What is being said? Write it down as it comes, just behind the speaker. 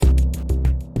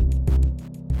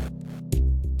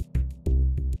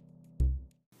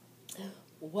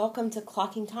welcome to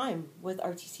Clocking Time with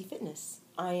RTC Fitness.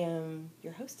 I am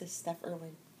your hostess, Steph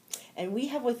Irwin. And we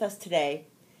have with us today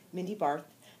Mindy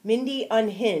Barth. Mindy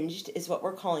Unhinged is what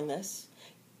we're calling this.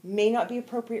 May not be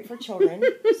appropriate for children,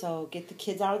 so get the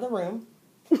kids out of the room.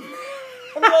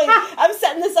 I'm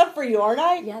setting this up for you, aren't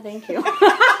I? Yeah, thank you.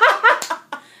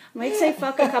 Might say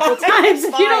fuck a couple times.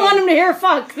 If you don't want them to hear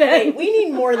fuck, then... Hey, we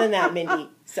need more than that, Mindy.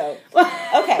 So,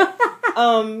 okay.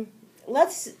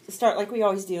 Let's start like we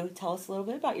always do. Tell us a little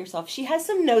bit about yourself. She has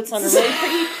some notes on a really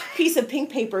pretty piece of pink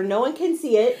paper. No one can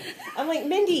see it. I'm like,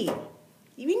 Mindy,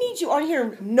 we need you on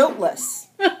here noteless.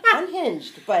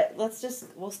 Unhinged. But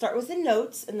we'll start with the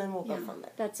notes and then we'll go from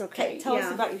there. That's okay. Tell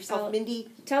us about yourself, Mindy.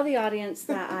 Tell the audience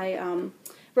that I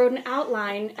wrote an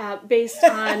outline based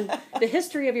on the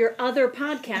history of your other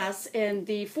podcasts and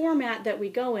the format that we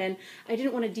go in. I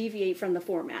didn't want to deviate from the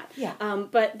format. Yeah.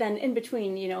 But then in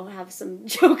between, have some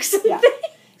jokes and things.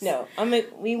 No,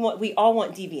 we all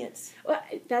want deviance. Well,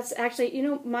 that's actually,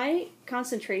 my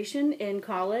concentration in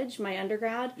college, my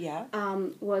undergrad,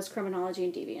 was criminology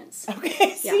and deviance.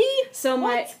 Okay, yeah. See? So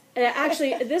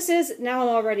this is, now I'm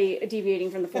already deviating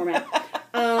from the format.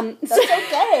 That's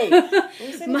okay.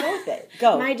 We said go with it.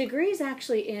 Go. My degree is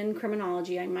actually in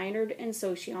criminology. I minored in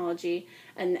sociology,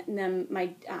 and then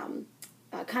my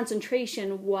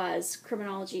concentration was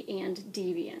criminology and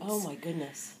deviance. Oh my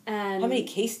goodness. And how many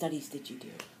case studies did you do?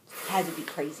 Had to be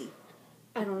crazy.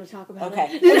 I don't want to talk about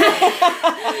it.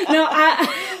 No,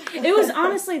 it was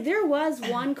honestly, there was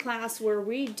one class where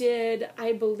we did,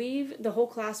 I believe the whole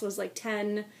class was like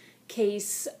 10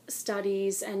 case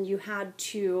studies, and you had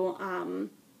to,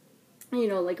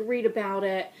 read about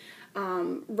it,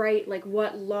 write like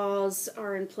what laws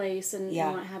are in place and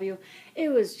what have you. It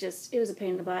was a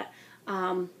pain in the butt.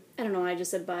 I don't know, I just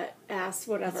said butt, ass,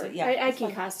 whatever. I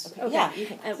can cuss. Okay. Yeah, you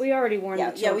can cuss. We already warned the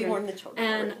children. Yeah, we warned the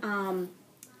children. And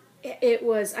it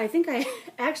was, I think I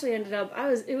actually ended up,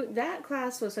 that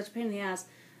class was such a pain in the ass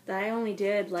that I only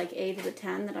did like 8 of the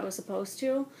 10 that I was supposed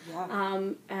to. Yeah.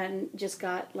 And just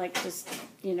got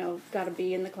got a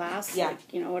B in the class. Yeah.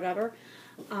 Whatever.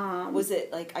 Was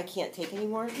it like, I can't take any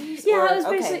more of these? Yeah, it was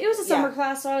basically, it was a summer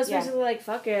class, so I was basically like,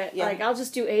 fuck it. Yeah. Like, I'll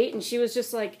just do 8, and she was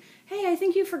just like, hey, I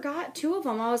think you forgot 2 of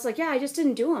them. I was like, yeah, I just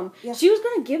didn't do them. Yeah. She was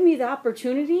going to give me the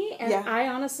opportunity, and I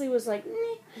honestly was like,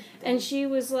 meh. And she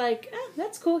was like,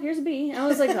 that's cool, here's a B. And I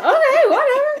was like, okay,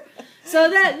 whatever. So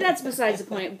that's besides the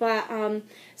point. But,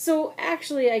 so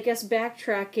actually, I guess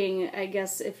backtracking,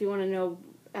 if you want to know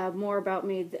more about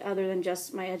me other than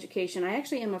just my education, I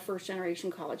actually am a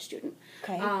first-generation college student.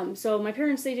 Okay. So my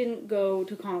parents, they didn't go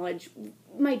to college.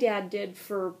 My dad did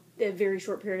for a very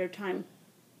short period of time.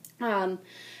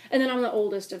 And then I'm the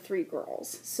oldest of 3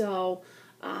 girls. So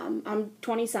I'm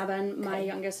 27. Okay. My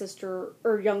younger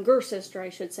sister, I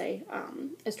should say,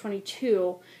 is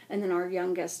 22. And then our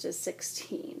youngest is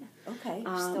 16. Okay.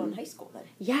 You're still in high school then.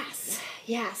 Yes.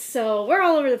 So we're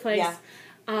all over the place. Yeah.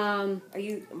 Are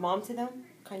you mom to them?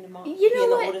 Kind of mom? You know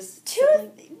what? Kind of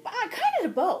to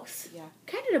both. Yeah.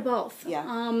 Kind of to both.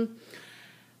 Yeah.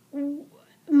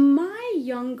 My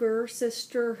younger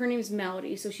sister, her name's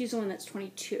Melody, so she's the one that's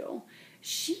 22.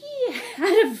 She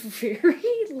had a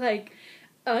very,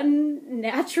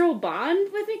 unnatural bond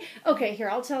with me. Okay, here,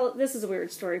 I'll tell, this is a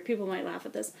weird story. People might laugh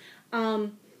at this.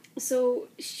 So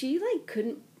she,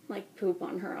 couldn't, poop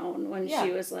on her own when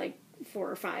she was,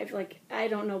 4 or 5. I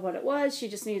don't know what it was. She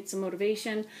just needed some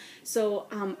motivation. So,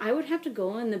 I would have to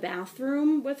go in the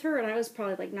bathroom with her, and I was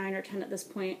probably, 9 or 10 at this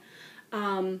point,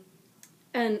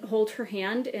 and hold her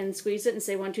hand and squeeze it and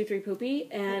say 1, 2, 3 poopy,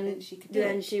 and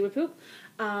she would poop.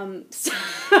 So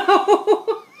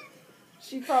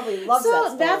she probably loves that story.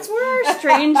 So that's where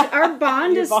our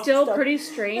bond is still pretty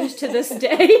strange to this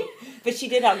day. But she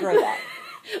did outgrow that.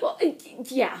 Well,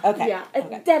 yeah. Okay. Yeah,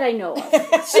 okay. That I know of.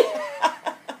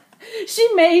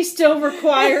 She may still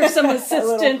require some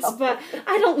assistance, but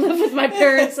I don't live with my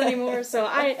parents anymore, so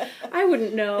I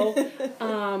wouldn't know.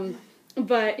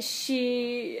 But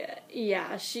we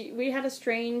had a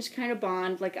strange kind of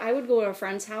bond. I would go to a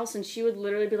friend's house, and she would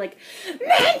literally be like, Mindy!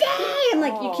 And,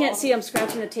 you can't see I'm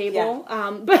scratching the table.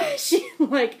 Yeah. But she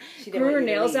grew her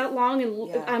nails out long,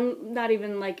 and I'm not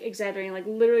even, exaggerating.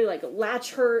 Literally,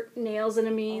 latch her nails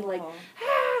into me,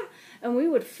 ah! And we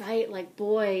would fight like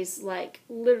boys,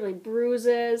 literally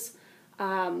bruises.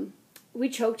 We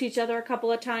choked each other a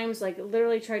couple of times,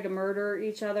 literally tried to murder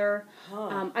each other.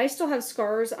 Huh. I still have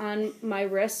scars on my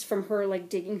wrists from her,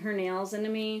 digging her nails into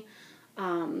me.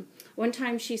 One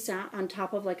time she sat on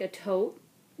top of, a tote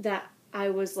that I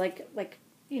was, just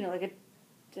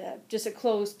a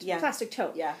closed plastic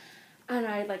tote. Yeah. And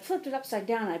I, flipped it upside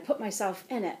down, and I put myself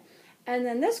in it. And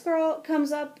then this girl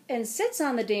comes up and sits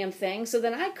on the damn thing, so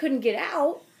then I couldn't get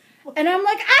out. And I'm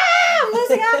like, I'm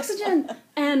losing oxygen.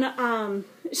 And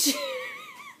she,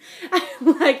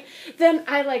 I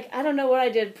don't know what I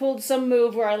did, pulled some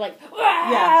move where I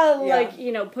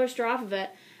pushed her off of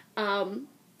it.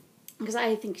 Because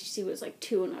I think she was like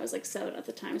 2 and I was like 7 at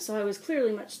the time. So I was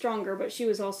clearly much stronger, but she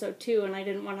was also 2 and I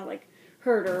didn't want to like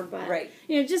hurt her. But,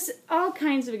 just all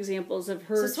kinds of examples of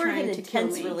her trying to kill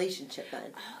me. So sort of an intense relationship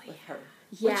then with her.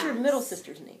 Yes. What's your middle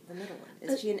sister's name? The middle one.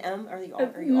 Is she an M? Are you all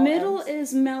middle M's?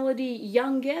 Is Melody.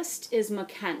 Youngest is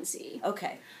Mackenzie.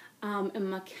 Okay. And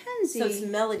Mackenzie... So it's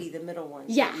Melody, the middle one.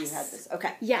 Yes. You had this.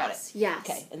 Okay. Yes. Yes.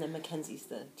 Okay. And then Mackenzie's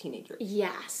the teenager.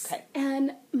 Yes. Okay.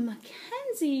 And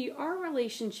Mackenzie, our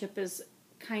relationship is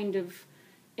kind of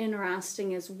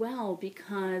interesting as well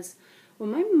because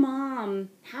when my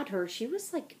mom had her, she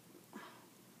was like...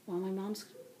 Well, my mom's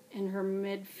in her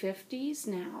mid-50s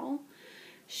now.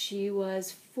 She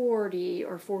was 40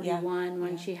 or 41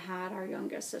 when she had our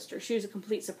youngest sister. She was a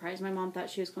complete surprise. My mom thought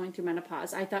she was going through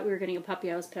menopause. I thought we were getting a puppy.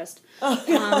 I was pissed. I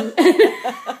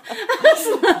was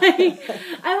like,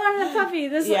 I wanted a puppy.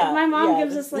 My mom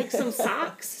gives us like some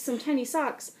socks, some tiny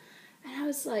socks. And I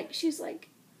was like, she's like,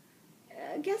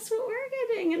 guess what we're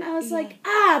getting? And I was like,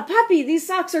 puppy. These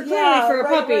socks are clearly for a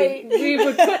puppy. Right. We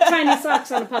would put tiny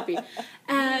socks on a puppy.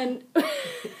 And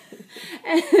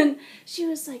she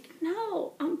was like,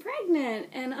 no, I'm pregnant.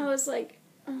 And I was like,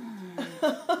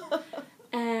 oh.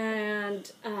 And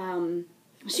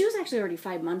she was actually already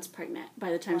 5 months pregnant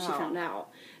by the time she found out.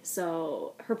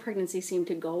 So her pregnancy seemed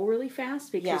to go really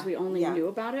fast because we only knew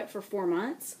about it for 4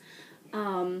 months.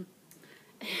 My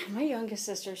youngest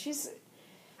sister,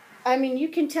 you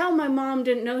can tell my mom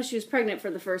didn't know she was pregnant for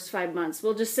the first 5 months.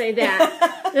 We'll just say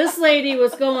that. This lady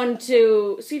was going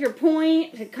to Cedar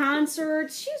Point, to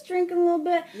concerts. She was drinking a little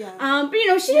bit. Yeah. But,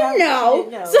 she didn't know. She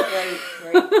didn't know. So,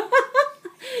 right.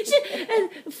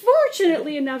 And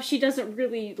fortunately enough, she doesn't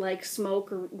really,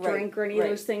 smoke or drink or any of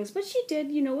those things. But she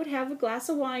did, would have a glass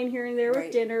of wine here and there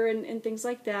with dinner and things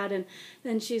like that. And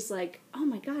then she's like, oh,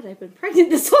 my God, I've been pregnant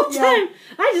this whole time.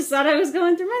 I just thought I was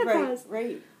going through menopause.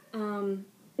 Right.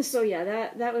 So,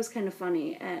 that was kind of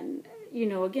funny. And,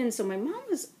 again, so my mom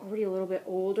was already a little bit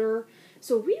older.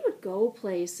 So we would go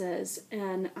places.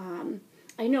 And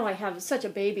I know I have such a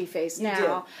baby face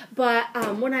now. But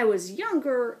when I was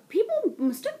younger, people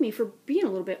mistook me for being a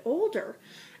little bit older.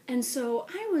 And so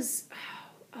I was,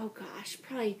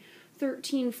 probably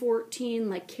 13,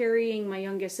 14, carrying my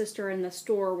youngest sister in the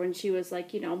store when she was, a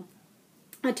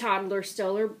toddler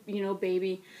still or,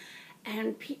 baby.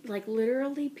 And,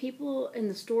 literally people in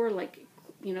the store,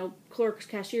 clerks,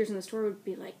 cashiers in the store would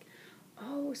be like,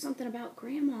 oh, something about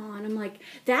Grandma. And I'm like,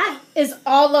 that is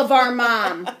all of our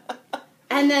mom.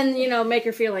 And then, make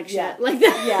her feel like shit. Like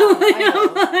that. Yeah, I know.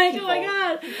 I'm like, people, oh, my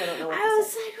God. I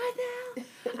was like, what the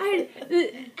hell?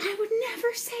 I would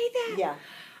never say that. Yeah.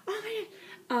 Oh, my God.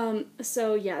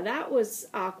 So that was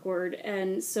awkward.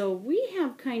 And so we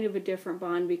have kind of a different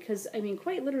bond because,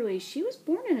 quite literally, she was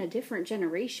born in a different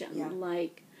generation. Yeah.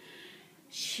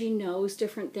 She knows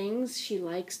different things. She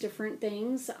likes different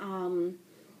things.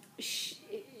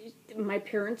 My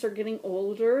parents are getting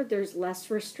older. There's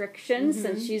less restrictions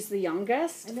since she's the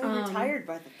youngest. I know you're tired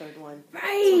by the third one.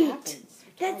 Right. That's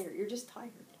what happens. You're just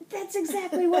tired. That's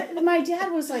exactly what my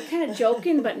dad was kind of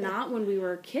joking, but not when we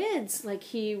were kids.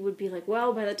 He would be like,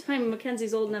 well, by the time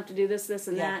Mackenzie's old enough to do this,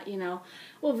 and that,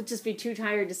 we'll just be too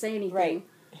tired to say anything. Right.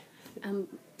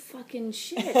 Fucking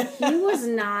shit. He was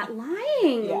not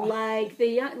lying. Yeah.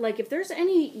 If there's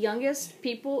any youngest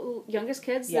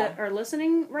kids that are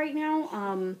listening right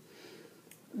now,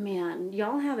 man,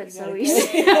 y'all have it so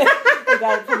easy. You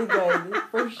got it pretty good,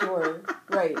 for sure.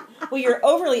 Right. Well, you're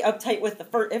overly uptight with the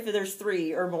first, if there's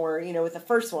 3 or more, with the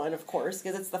first one, of course,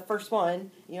 because it's the first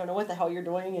one. You don't know what the hell you're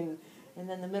doing, and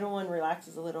then the middle one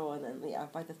relaxes a little, and then,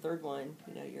 by the third one,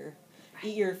 you're...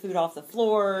 Eat your food off the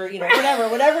floor,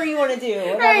 whatever you want to do.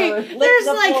 Whatever. Right. Lick There's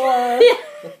the floor.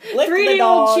 Lick 3 the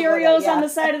dog, old Cheerios whatever, on the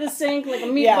side of the sink, like a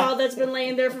meatball that's been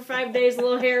laying there for 5 days, a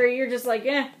little hairy. You're just like,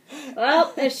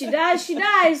 well, if she dies, she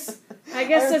dies. I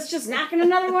guess that's just knocking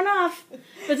another one off.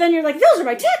 But then you're like, those are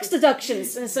my tax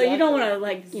deductions. And so you don't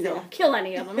want to, kill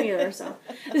any of them either, so.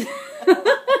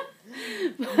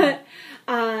 But,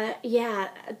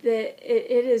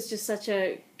 it is just such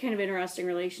a kind of interesting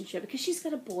relationship because she's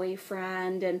got a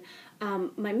boyfriend, and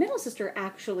my middle sister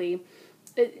actually,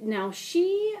 now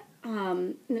she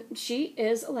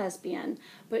is a lesbian,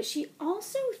 but she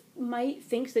also might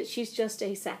think that she's just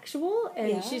asexual,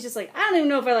 and she's just like, I don't even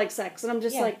know if I like sex, and I'm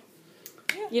just like,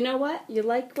 you know what? You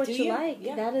like what you like.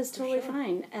 Yeah, that is totally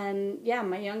fine. And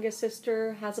my youngest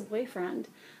sister has a boyfriend.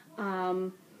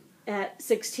 at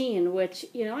 16, which,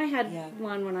 I had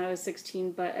one when I was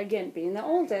 16, but again, being the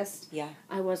oldest,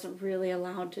 I wasn't really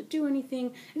allowed to do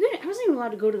anything. I wasn't even allowed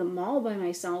to go to the mall by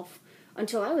myself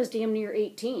until I was damn near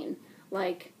 18.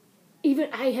 Like, even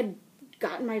I had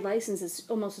gotten my license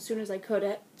almost as soon as I could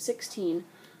at 16,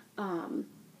 and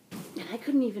I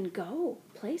couldn't even go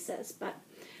places,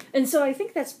 and so I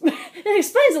think that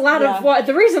explains a lot of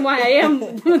the reason why I am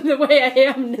the way I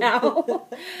am now.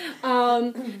 I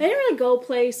didn't really go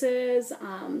places,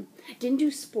 didn't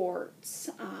do sports,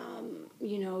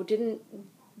 didn't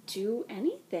do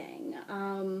anything.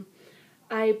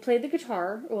 I played the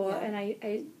guitar, and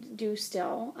I do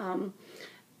still,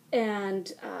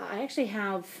 and I actually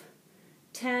have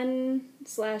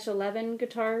 10/11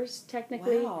 guitars,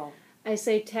 technically. Wow. I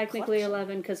say technically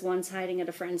 11 because one's hiding at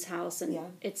a friend's house, and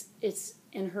it's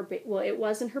in her it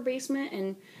was in her basement,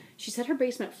 and she said her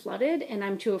basement flooded, and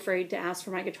I'm too afraid to ask for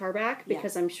my guitar back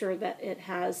because I'm sure that it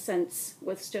has since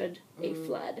withstood a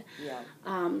flood.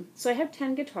 So I have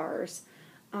 10 guitars.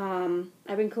 I've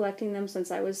been collecting them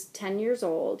since I was 10 years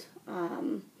old.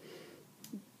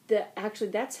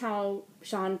 That's how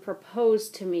Sean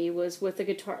proposed to me, was with a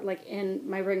guitar,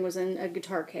 my ring was in a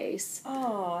guitar case. Oh,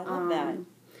 I love that.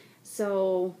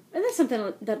 So, and that's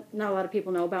something that not a lot of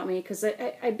people know about me, because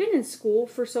I've been in school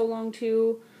for so long,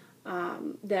 too,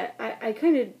 that I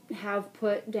kind of have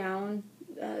put down,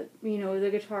 the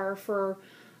guitar for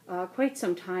quite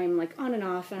some time, on and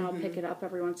off, and I'll pick it up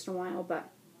every once in a while, but,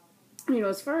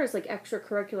 as far as,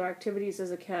 extracurricular activities as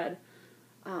a kid,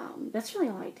 that's really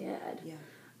all I did. Yeah.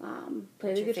 Play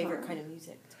What's the your guitar. favorite kind of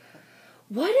music?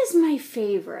 What is my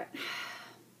favorite?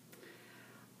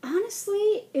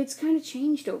 Honestly, it's kind of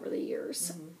changed over the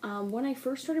years. When I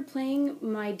first started playing,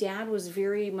 my dad was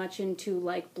very much into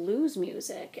blues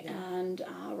music and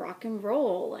rock and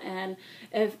roll, and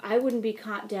if I wouldn't be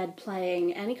caught dead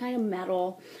playing any kind of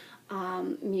metal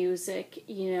music,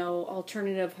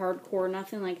 alternative hardcore,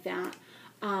 nothing like that.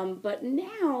 But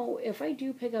now, if I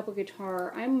do pick up a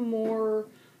guitar, I'm more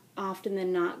often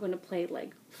than not going to play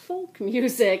folk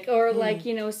music or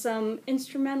some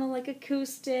instrumental,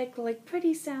 acoustic,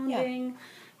 pretty sounding,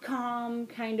 calm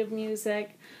kind of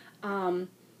music. I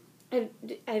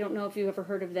don't know if you've ever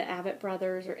heard of the Avett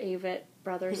Brothers or Avett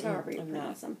Brothers, however you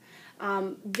pronounce them.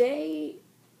 They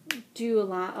do a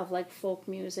lot of folk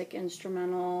music,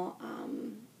 instrumental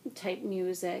type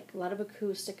music, a lot of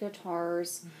acoustic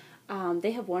guitars.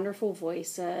 They have wonderful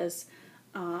voices.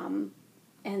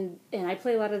 And I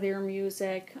play a lot of their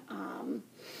music,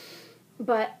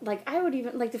 but I would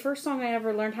even the first song I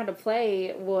ever learned how to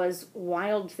play was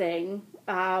 "Wild Thing,"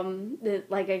 I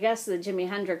guess the Jimi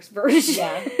Hendrix version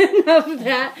of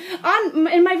that.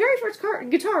 And my very first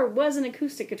guitar was an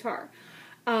acoustic guitar,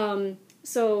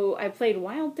 so I played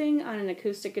 "Wild Thing" on an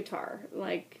acoustic guitar,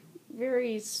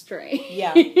 very strange.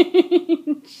 Yeah,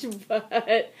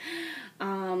 but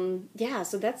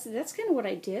so that's kind of what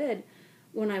I did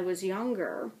when I was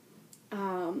younger.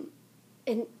 And,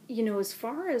 as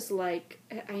far as,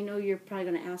 I know you're probably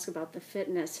going to ask about the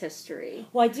fitness history.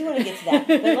 Well, I do want to get to that.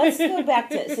 But let's go back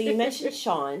to, so you mentioned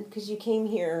Sean, because you came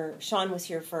here, Sean was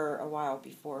here for a while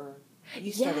before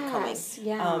you started coming.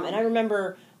 Yeah. And I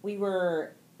remember we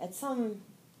were at some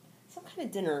kind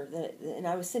of dinner, and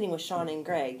I was sitting with Sean and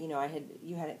Greg.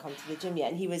 You hadn't come to the gym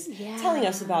yet, and he was telling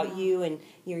us about you and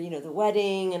your, the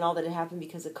wedding and all that had happened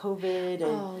because of COVID.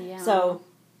 And so,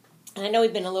 and I know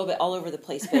we've been a little bit all over the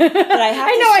place, but I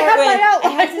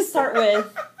have to start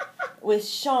with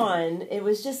Sean. It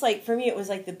was just for me, it was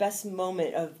the best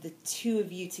moment of the two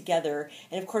of you together,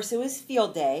 and of course it was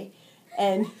field day,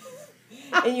 and.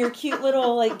 In your cute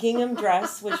little gingham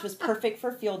dress, which was perfect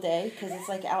for field day because it's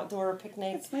outdoor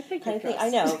picnic. It's my picnic kind of thing. dress. I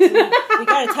know. So we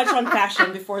got to touch on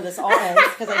fashion before this all ends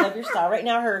because I love your style. Right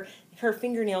now, her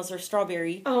fingernails are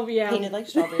strawberry. Oh yeah, painted like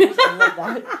strawberries. I love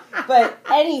that. But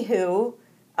anywho,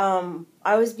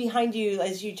 I was behind you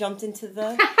as you jumped into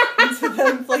the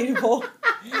inflatable.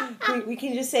 We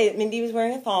can just say that Mindy was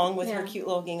wearing a thong with her cute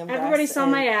little gingham dress. Everybody saw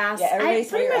my ass. Yeah, everybody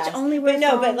saw your ass. I pretty much only wear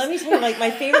thongs. But let me tell you, my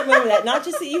favorite moment of that, not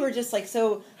just that you were just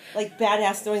so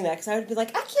badass doing that, because I would be I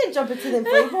can't jump into the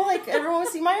inflatable, everyone would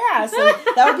see my ass, and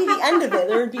that would be the end of it.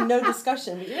 There would be no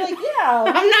discussion. But you're yeah,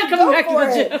 I'm not coming back to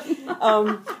the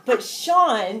gym. But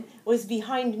Sean was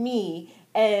behind me,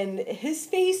 and his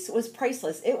face was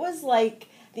priceless. It was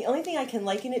the only thing I can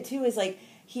liken it to is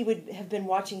he would have been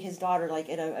watching his daughter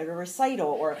at a recital,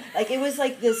 or it was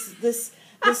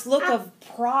this look of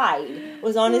pride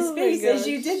was on his face as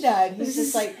you did that. He's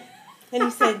just and he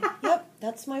said, "Yep,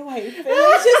 that's my wife. And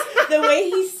it's just the way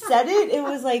he said it, it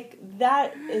was like,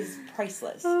 that is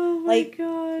priceless. Oh my like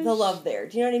gosh. the love there.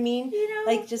 Do you know what I mean?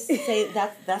 Like just say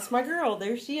that's my girl.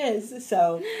 There she is.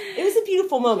 So it was a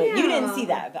beautiful moment. Yeah. You didn't see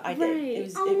that, but I did. Right. It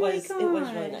was Oh really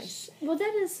my nice. Well,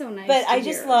 that is so nice. But to I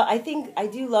just hear. I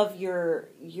do love your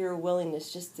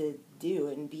willingness just to do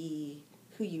and be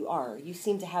who you are. You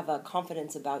seem to have a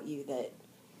confidence about you that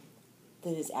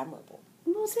is admirable.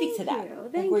 Well, Speak to that.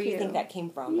 You. Like where you think that came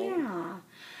from. Yeah.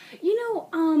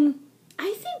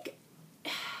 I think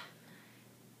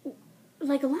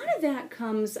like a lot of that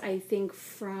comes, I think,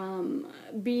 from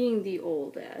being the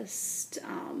oldest.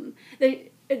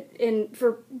 And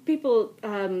for people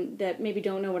that maybe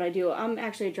don't know what I do, I'm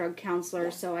actually a drug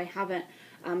counselor, so I haven't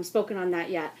spoken on that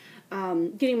yet.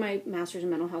 Getting my master's in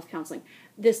mental health counseling.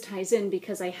 This ties in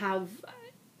because I have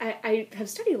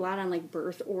studied a lot on like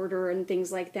birth order and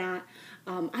things like that.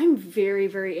 I'm very,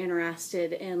 very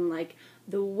interested in like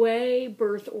the way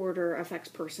birth order affects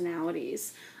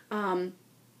personalities. And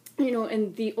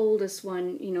the oldest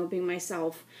one, being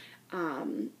myself,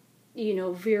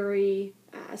 very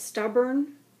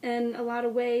stubborn in a lot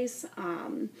of ways.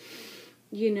 Kind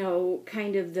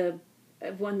of the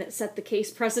one that set the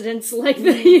case precedents, like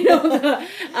the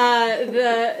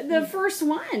first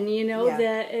one,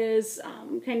 that is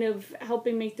kind of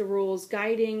helping make the rules,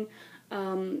 guiding,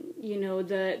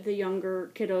 the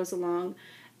younger kiddos along,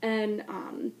 and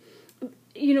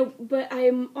but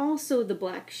I'm also the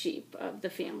black sheep of the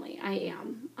family. I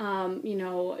am.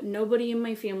 Nobody in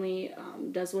my family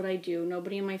does what I do.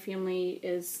 Nobody in my family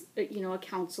is, a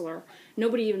counselor.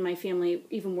 Nobody even in my family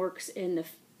even works in the.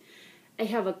 I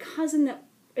have a cousin that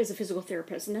is a physical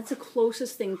therapist, and that's the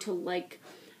closest thing to like.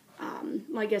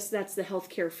 I guess that's the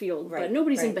healthcare field, right, but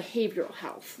nobody's in right. behavioral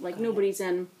health. Like nobody's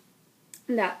in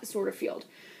that sort of field.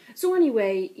 So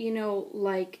anyway,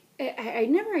 I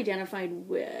never identified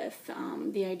with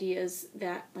the ideas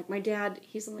that, like, my dad,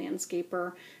 he's a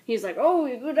landscaper. He's like, oh,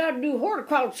 you go down to do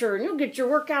horticulture, and you'll get your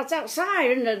workouts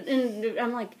outside. And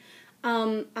I'm like,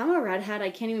 I'm a redhead. I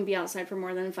can't even be outside for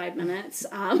more than 5 minutes.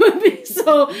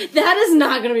 So that is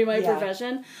not going to be my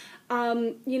profession.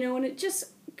 And it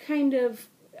just kind of,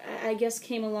 I guess,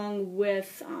 came along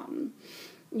with,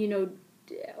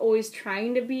 always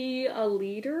trying to be a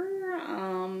leader,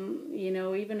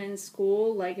 even in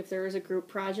school, like if there was a group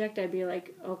project, I'd be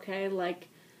like, okay, like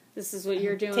this is what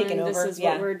you're doing, this is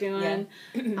what we're doing,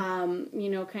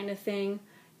 kind of thing.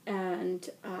 And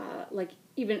like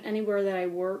even anywhere that I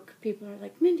work, people are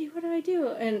like, Mindy, what do I do?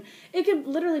 And it could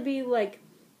literally be like,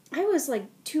 I was like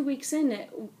 2 weeks in at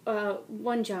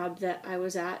one job that I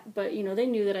was at, but they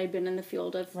knew that I'd been in the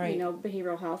field of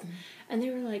behavioral health, and they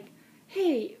were like,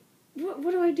 hey, what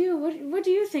do I do? What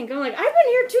do you think? I'm like, I've been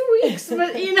here 2 weeks,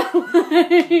 but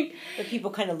but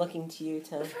people kind of looking to you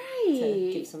to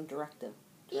give some directive.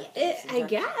 I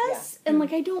guess, and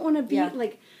like I don't want to be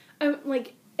like,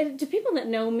 to people that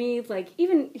know me, like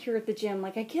even here at the gym,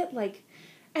 like I get like,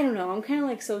 I don't know, I'm kind of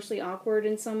like socially awkward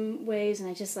in some ways, and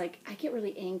I just like I get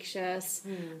really anxious.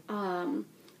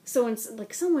 So in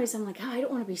like some ways, I'm like, oh, I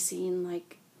don't want to be seen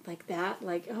like that,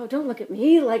 like, oh, don't look at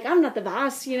me, like I'm not the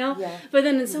boss, But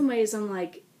then in some ways I'm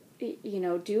like,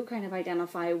 do kind of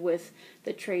identify with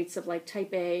the traits of like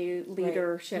type A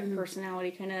leadership,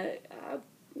 personality kind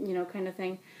of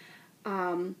thing.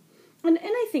 And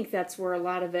I think that's where a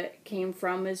lot of it came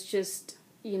from, is just,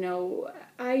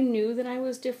 I knew that I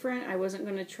was different. I wasn't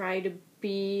going to try to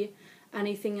be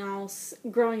anything else.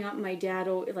 Growing up, my dad,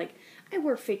 like, I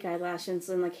wore fake eyelashes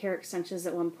and like hair extensions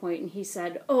at one point, and he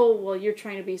said, oh, well, you're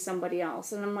trying to be somebody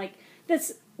else. And I'm like,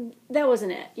 that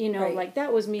wasn't it, like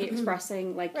that was me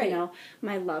expressing like,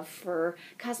 my love for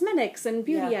cosmetics and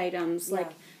beauty items,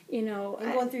 like, and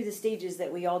going through the stages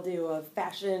that we all do of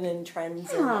fashion and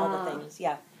trends and all the things.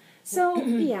 So,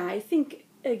 I think,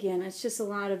 again, it's just a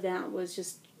lot of that was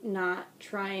just not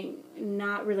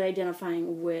really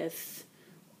identifying with,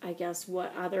 I guess,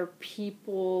 what other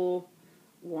people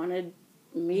wanted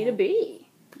me to be.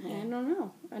 I don't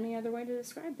know any other way to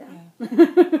describe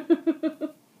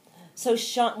that. So,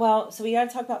 Sean, so we got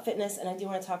to talk about fitness, and I do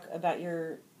want to talk about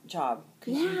your job,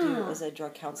 because you do as a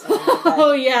drug counselor.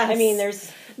 Oh, yes. I mean, there's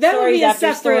that stories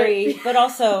after separate story, but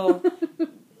also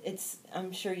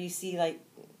I'm sure you see, like,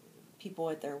 people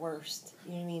at their worst,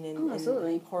 you know what I mean,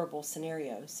 in horrible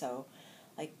scenarios. So,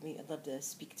 like, I'd love to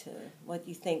speak to what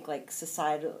you think, like,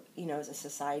 societal, as a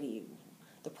society,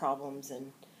 the problems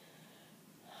and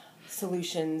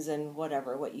solutions and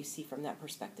whatever, what you see from that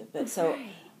perspective. But so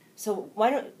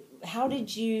how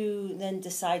did you then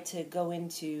decide to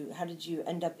how did you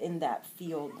end up in that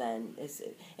field then?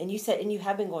 And you said, and you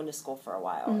have been going to school for a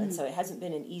while, and so it hasn't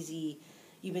been an easy,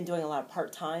 you've been doing a lot of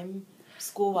part-time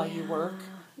school while you work.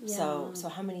 Yeah. So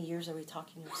how many years are we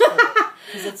talking of school?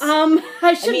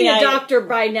 I should be a doctor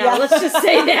by now. Yeah. Let's just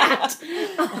say that.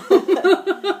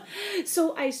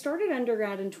 So I started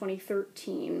undergrad in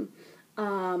 2013.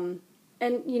 And,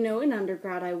 in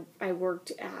undergrad, I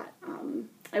worked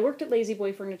at Lazy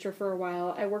Boy Furniture for a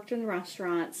while. I worked in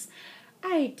restaurants.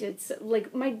 I did,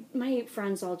 my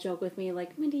friends all joke with me,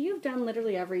 like, Mindy, you've done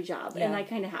literally every job. Yeah. And I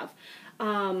kind of have.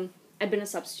 I've been a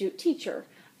substitute teacher.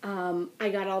 I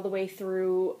got all the way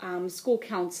through school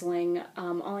counseling.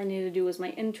 All I needed to do was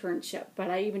my internship. But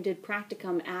I even did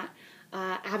practicum at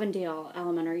Avondale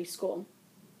Elementary School.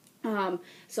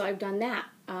 So I've done that.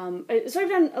 So I've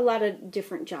done a lot of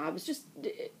different jobs. Just,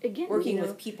 again, working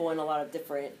with people in a lot of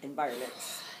different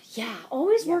environments. Yeah,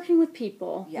 always working with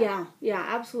people. Yeah,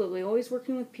 absolutely. Always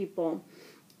working with people.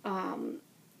 And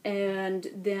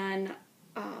then,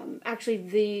 actually,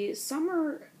 the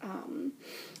summer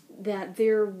that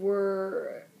there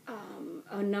were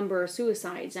a number of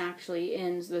suicides, actually,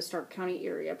 in the Stark County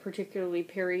area, particularly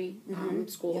Perry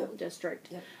School District.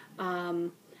 Yep.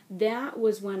 That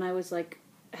was when I was like,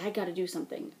 I got to do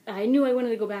something. I knew I wanted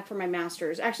to go back for my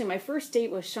master's. Actually, my first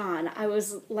date with Sean, I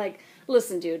was like,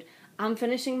 listen, dude, I'm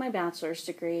finishing my bachelor's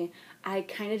degree. I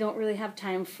kind of don't really have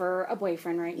time for a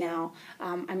boyfriend right now.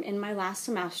 I'm in my last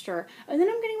semester, and then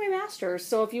I'm getting my master's.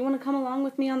 So if you want to come along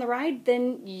with me on the ride,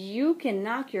 then you can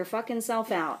knock your fucking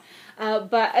self out. But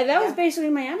that was basically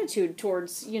my attitude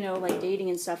towards, dating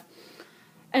and stuff.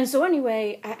 And so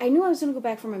anyway, I knew I was going to go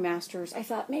back for my master's. I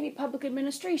thought maybe public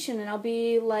administration, and I'll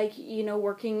be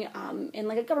working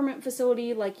in a government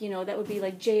facility, that would be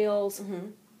like jails,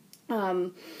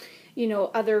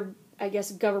 other, I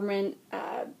guess, government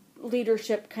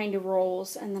leadership kind of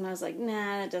roles. And then I was like,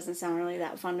 nah, that doesn't sound really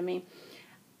that fun to me.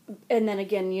 And then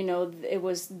again, it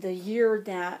was the year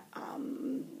that,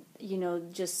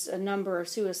 just a number of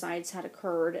suicides had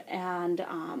occurred, and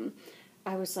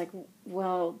I was like,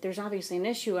 well, there's obviously an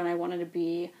issue, and I wanted to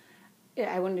be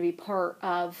part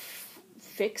of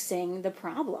fixing the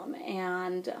problem.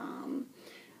 And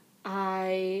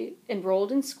I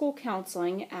enrolled in school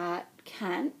counseling at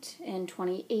Kent in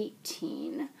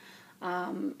 2018.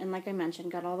 And like I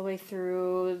mentioned, got all the way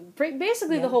through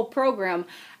basically the whole program,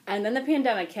 and then the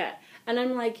pandemic hit. And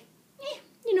I'm like,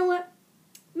 you know what?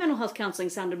 Mental health counseling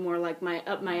sounded more like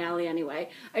up my alley anyway.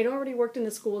 I'd already worked in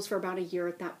the schools for about a year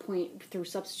at that point through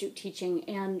substitute teaching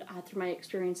and through my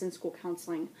experience in school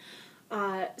counseling.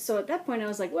 So at that point I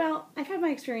was like, well, I've had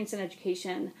my experience in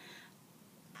education.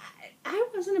 I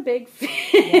wasn't a big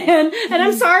fan, and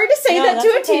I'm sorry to say that to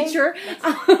a teacher.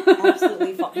 That's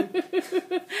absolutely fine.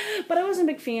 But I wasn't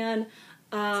a big fan.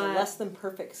 It's a less than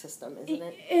perfect system, isn't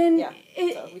it? And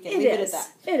so we can leave it at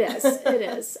that. It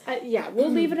is.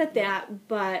 We'll leave it at that,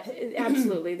 but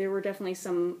absolutely, there were definitely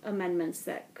some amendments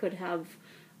that could have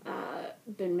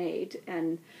been made.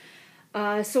 And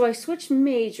so I switched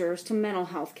majors to mental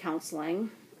health counseling.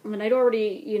 And I'd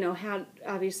already, had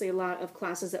obviously a lot of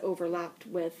classes that overlapped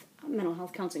with mental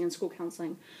health counseling and school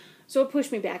counseling. So it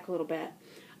pushed me back a little bit.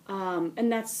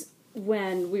 And that's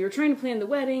when we were trying to plan the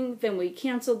wedding, then we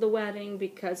canceled the wedding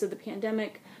because of the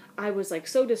pandemic. I was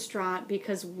so distraught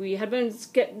because we had been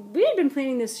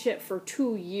planning this shit for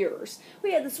 2 years.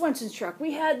 We had the Swenson's truck,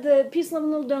 we had the Peace, Love,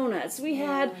 and Little Donuts, we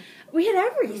had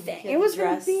everything. It was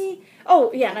going to be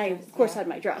and I of course had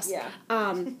my dress.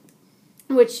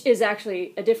 Which is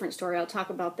actually a different story. I'll talk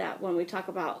about that when we talk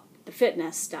about the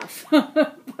fitness stuff.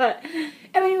 But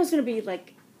it was going to be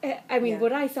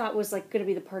what I thought was going to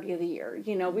be the party of the year.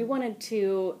 We wanted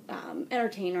to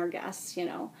entertain our guests,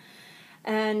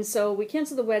 And so we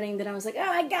canceled the wedding. Then I was like, oh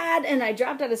my God. And I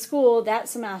dropped out of school that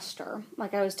semester.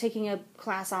 I was taking a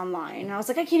class online. And I was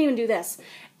like, I can't even do this.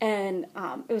 And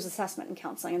it was assessment and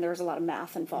counseling, and there was a lot of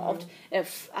math involved.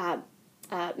 If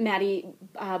Maddie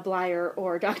Blyer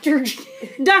or Dr.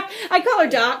 I call her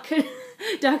Doc.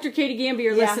 Dr. Katie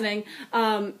Gamby are listening.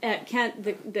 At Kent,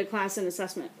 the class in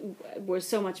assessment was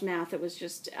so much math, it was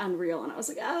just unreal. And I was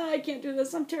like, I can't do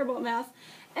this. I'm terrible at math.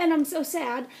 And I'm so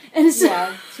sad. And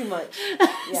so, too much.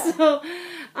 So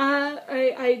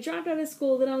I dropped out of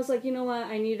school. Then I was like, you know what?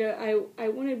 I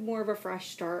wanted more of a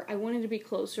fresh start. I wanted to be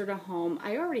closer to home.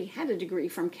 I already had a degree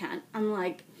from Kent. I'm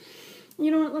like,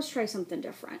 you know what? Let's try something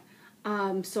different.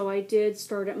 So I did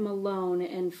start at Malone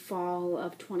in fall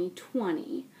of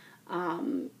 2020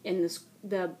 in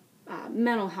the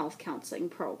mental health counseling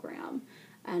program.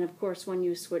 And of course, when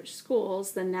you switch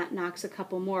schools, then that knocks a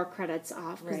couple more credits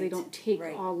off because they don't take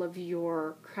all of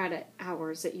your credit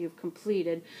hours that you've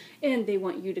completed, and they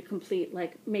want you to complete,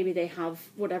 like, maybe they have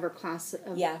whatever class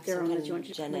of their own that you want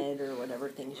to gen ed or whatever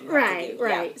things you have to do.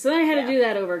 Right. So then I had to do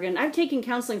that over again. I've taken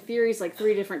counseling theories like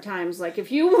 3 different times. Like,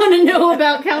 if you want to know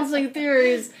about counseling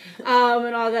theories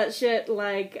and all that shit,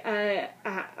 like,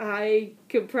 I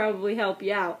could probably help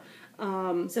you out.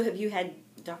 So have you had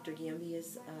Dr. Giambi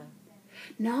as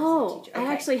No,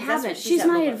 I actually haven't. She's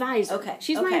my advisor. Okay.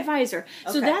 She's my advisor.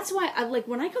 So that's why,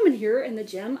 when I come in here in the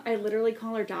gym, I literally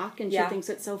call her doc, and she thinks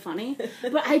it's so funny.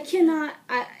 But I cannot,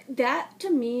 that to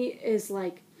me is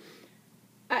like,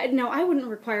 no, I wouldn't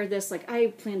require this. Like, I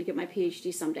plan to get my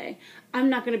PhD someday. I'm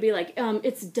not going to be like,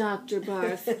 it's Dr.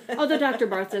 Barth. Although Dr.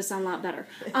 Barth does sound a lot better.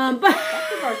 But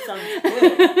Dr. Barth sounds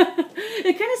good.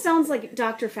 It kind of sounds like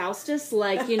Dr. Faustus,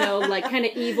 like, like kind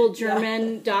of evil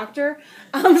German doctor.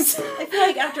 So I feel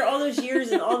like after all those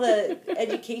years and all the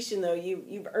education, though,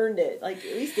 you've earned it. Like,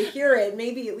 at least to hear it,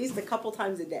 maybe at least a couple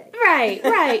times a day.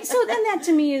 Right. So then that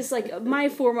to me is like my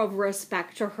form of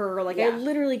respect to her. Like, I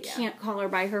literally can't call her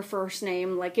by her first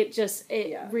name. Like,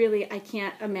 really, I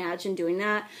can't imagine doing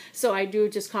that. So I do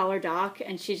just call her Doc,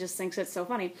 and she just thinks it's so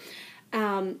funny.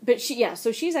 But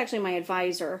so she's actually my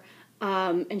advisor.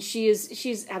 And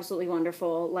she's absolutely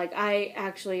wonderful. Like, my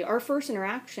first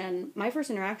interaction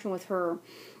with her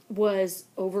was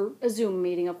over a Zoom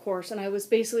meeting, of course, and I was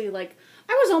basically like,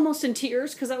 I was almost in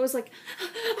tears, because I was like,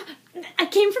 I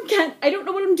came from Kent, I don't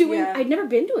know what I'm doing, I'd never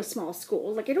been to a small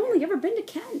school, like, I'd only ever been to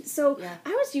Kent, so I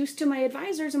was used to my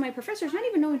advisors and my professors not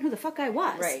even knowing who the fuck I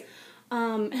was. Right.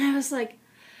 And I was like,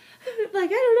 I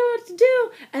don't know what to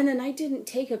do. And then I didn't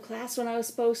take a class when I was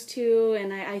supposed to,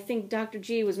 and I think Dr.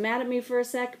 G was mad at me for a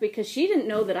sec, because she didn't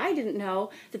know that I didn't know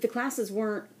that the classes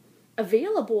weren't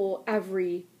available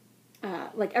every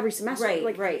semester.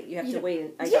 Right. You have to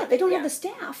wait. They don't have the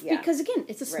staff, because, again,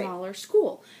 it's a smaller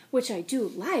school, which I do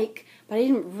like, but I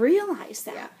didn't realize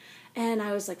that. Yeah. And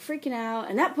I was, like, freaking out,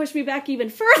 and that pushed me back even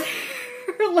further.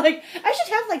 Like, I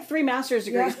should have, like, 3 master's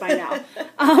degrees by now.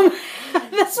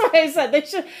 That's why I said they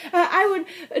should.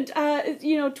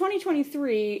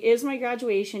 2023 is my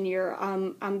graduation year.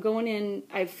 I'm going in.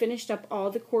 I've finished up all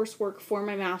the coursework for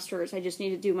my master's. I just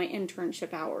need to do my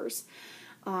internship hours.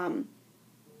 And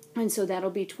so that'll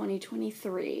be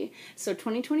 2023. So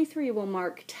 2023 will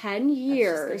mark 10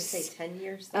 years. I was just going to say 10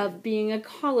 years then. Of being a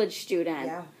college student.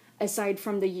 Yeah. Aside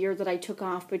from the year that I took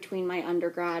off between my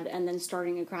undergrad and then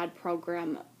starting a grad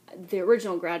program, the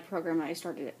original grad program I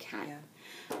started at Kent. Yeah.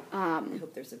 I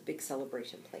hope there's a big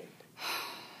celebration planned.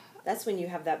 That's when you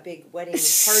have that big wedding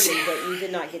party that you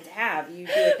did not get to have. You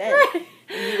do it then. Right.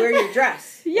 And you wear your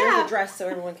dress. Yeah. Wear the dress so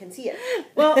everyone can see it.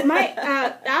 Well,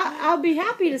 I'll be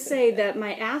happy to say that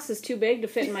my ass is too big to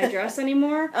fit in my dress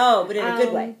anymore. Oh, but in a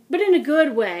good way. But in a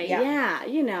good way, yeah.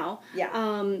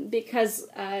 Because,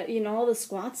 all the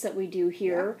squats that we do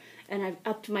here, and I've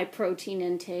upped my protein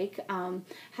intake,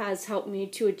 has helped me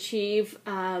to achieve,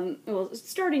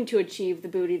 starting to achieve the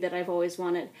booty that I've always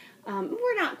wanted.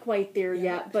 We're not quite there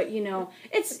yet, but,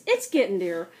 it's getting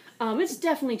there. It's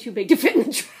definitely too big to fit in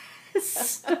the dress.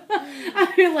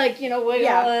 I feel like, wiggle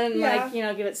and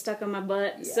get it stuck on my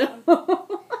butt. Yeah.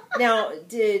 So. Now,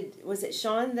 was it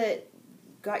Sean that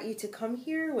got you to come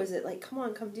here? Was it like, come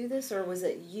on, come do this? Or was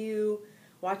it you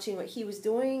watching what he was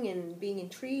doing and being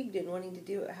intrigued and wanting to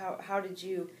do it? How did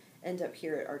you end up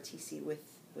here at RTC with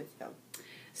him?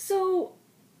 So,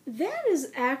 that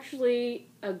is actually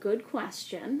a good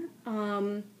question.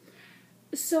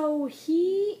 So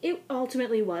it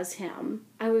ultimately was him.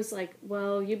 I was like,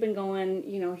 well, you've been going,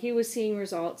 he was seeing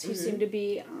results. He seemed to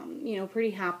be,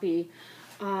 pretty happy.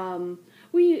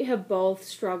 We have both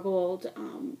struggled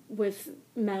with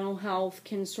mental health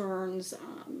concerns,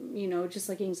 just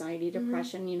like anxiety,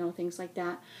 depression, things like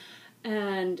that.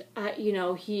 And,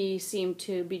 he seemed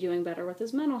to be doing better with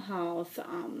his mental health,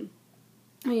 and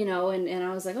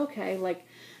I was like, okay, like,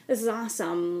 this is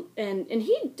awesome. And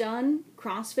he'd done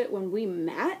CrossFit when we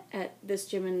met at this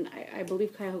gym in, I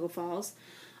believe, Cuyahoga Falls.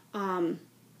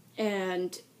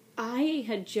 And I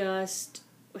had just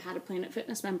had a Planet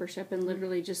Fitness membership and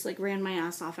literally just, like, ran my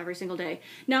ass off every single day.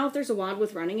 Now, if there's a WOD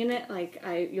with running in it, like,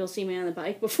 you'll see me on the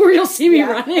bike before you'll see me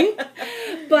running.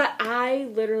 But I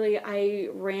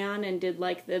ran and did,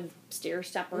 like, the stair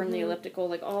stepper and the elliptical,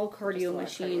 like, all cardio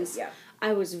machines. Yeah.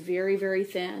 I was very, very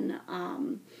thin.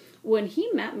 When he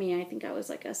met me, I think I was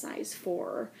like a size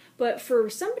 4. But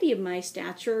for somebody of my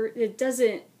stature, it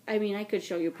doesn't, I could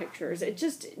show you pictures. It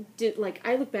just did, like,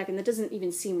 I look back and that doesn't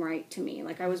even seem right to me.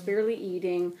 Like, I was barely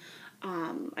eating,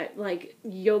 like,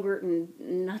 yogurt and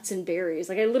nuts and berries.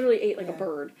 Like, I literally ate like a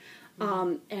bird.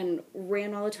 and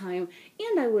ran all the time.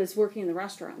 And I was working in the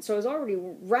restaurant, so I was already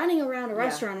running around a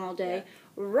restaurant all day,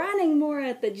 running more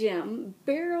at the gym,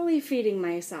 barely feeding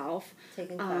myself.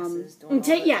 Taking classes,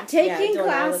 taking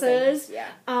classes.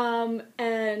 Yeah.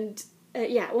 And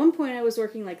at one point I was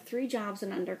working like 3 jobs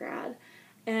in undergrad,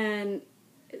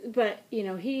 but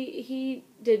he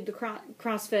did the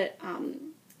CrossFit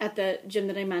at the gym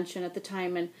that I mentioned at the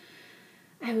time, and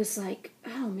I was like,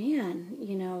 oh man,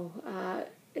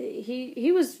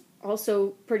 he was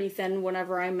also pretty thin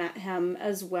whenever I met him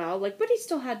as well, but he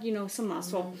still had some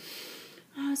muscle. Mm-hmm.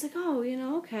 I was like, oh,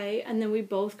 okay. And then we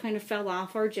both kind of fell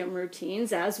off our gym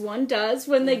routines, as one does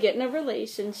when they get in a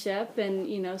relationship and,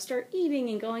 start eating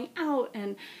and going out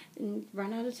and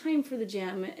run out of time for the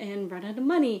gym and run out of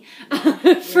money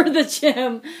for the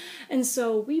gym. And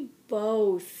so we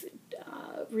both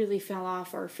really fell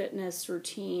off our fitness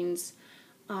routines.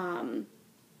 And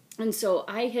so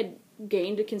I had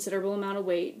gained a considerable amount of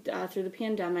weight through the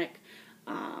pandemic.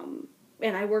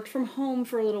 And I worked from home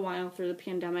for a little while through the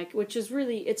pandemic, which is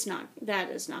really, that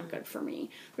is not good for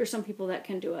me. There's some people that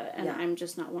can do it, and I'm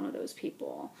just not one of those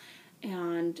people.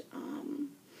 And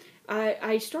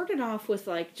I started off with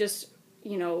just,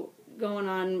 going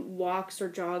on walks or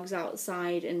jogs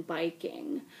outside and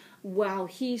biking while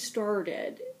he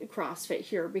started CrossFit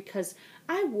here, because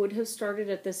I would have started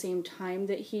at the same time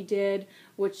that he did,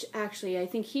 which actually I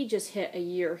think he just hit a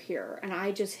year here and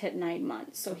I just hit 9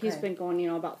 months. So he's been going,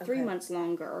 about 3 months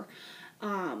longer.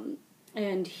 And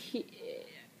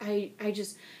I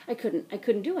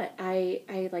couldn't do it.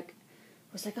 I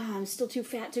was like, oh, I'm still too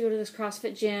fat to go to this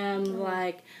CrossFit gym. Oh.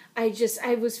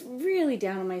 I was really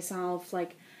down on myself.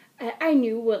 I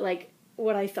knew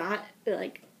what I thought,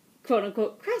 quote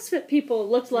unquote CrossFit people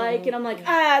looked like, and I'm like,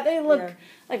 they look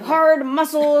like hard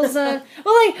muscles, like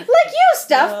you,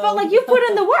 Steph, but you put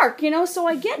in the work, so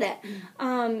I get it.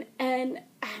 And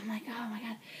I'm like, oh my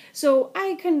God. So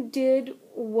I did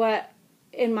what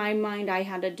in my mind I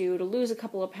had to do to lose a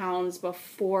couple of pounds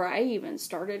before I even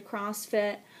started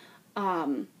CrossFit.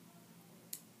 And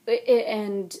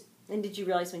did you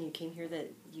realize when you came here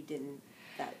that you didn't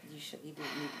need to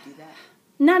do that?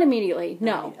 Not immediately,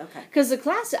 no. Okay. Because the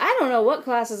class, I don't know what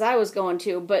classes I was going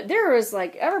to, but there was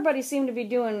everybody seemed to be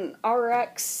doing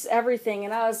RX everything,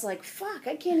 and I was like, fuck,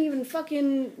 I can't even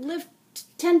fucking lift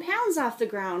 10 pounds off the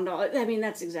ground. I mean,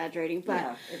 that's exaggerating, but,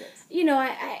 yeah, it is.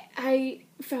 I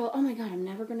felt, oh my God, I'm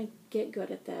never going to get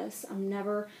good at this.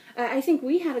 I think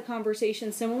we had a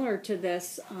conversation similar to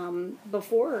this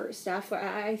before, Steph.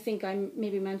 I think I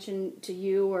maybe mentioned to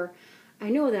you, or I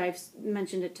know that I've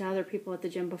mentioned it to other people at the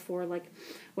gym before,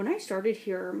 when I started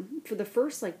here, for the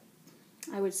first, I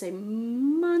would say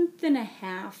month and a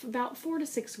half, about 4 to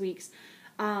 6 weeks,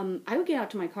 I would get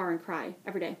out to my car and cry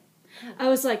every day. I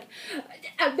was like,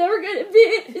 I'm never going to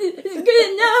be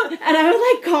good enough. And I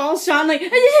would call Sean, and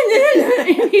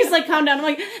he's calm down. I'm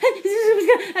like,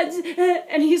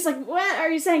 and he's like, what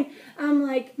are you saying? I'm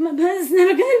like, my butt's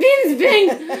never going to be this big.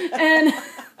 And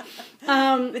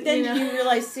but then you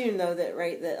realize soon, though, that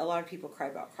a lot of people cry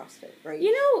about CrossFit, right?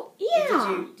 Yeah.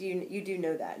 You do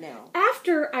know that now?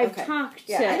 After I've talked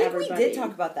to everybody. I think we did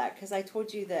talk about that, because I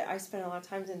told you that I spent a lot of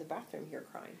times in the bathroom here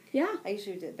crying. Yeah. I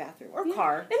usually did bathroom or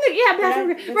car.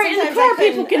 Bathroom. Right, in the car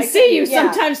people can see you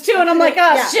sometimes, too, and I'm like,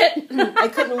 oh, shit. I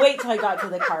couldn't wait till I got to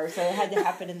the car, so it had to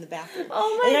happen in the bathroom.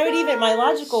 Oh, my God. And my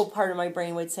logical part of my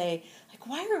brain would say,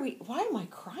 why am I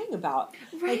crying about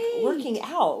working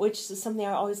out, which is something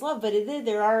I always love, but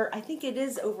I think it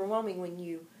is overwhelming when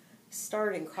you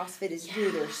start in CrossFit as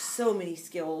new. There's so many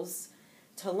skills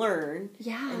to learn.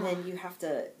 Yeah. And then you have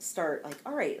to start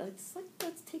all right, let's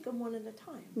take them one at a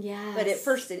time. Yeah. But at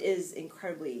first it is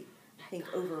incredibly, I think,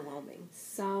 overwhelming.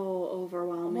 So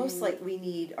overwhelming. Almost we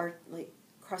need our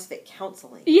CrossFit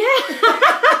counseling. Yeah.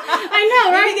 I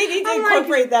know, right? Maybe they need to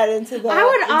incorporate that into the... I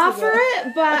would offer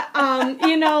it,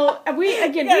 but, we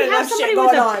have somebody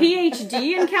with a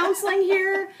PhD in counseling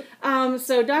here.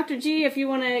 So, Dr. G, if you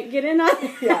want to get in on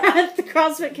the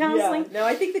CrossFit counseling. Yeah. No,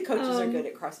 I think the coaches are good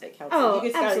at CrossFit counseling. Oh,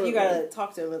 absolutely. You got to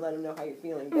talk to them and let them know how you're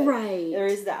feeling. But right. There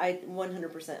is that, I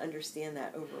 100% understand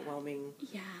that overwhelming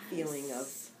feeling of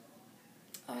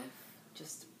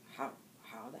just how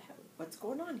the hell, what's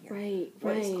going on here? Right,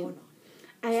 What is going on?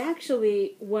 I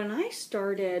actually, when I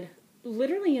started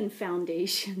literally in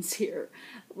foundations here,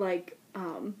 I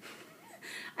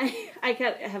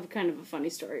have kind of a funny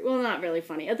story. Well, not really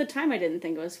funny. At the time, I didn't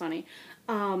think it was funny.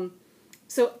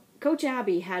 So Coach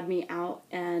Abby had me out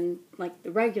in the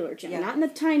regular gym, not in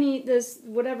the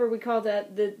whatever we call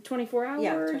that, the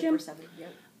 24-hour gym. 24/7.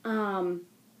 Yeah.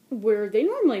 Where they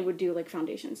normally would do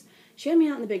foundations. She had me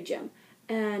out in the big gym.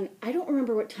 And I don't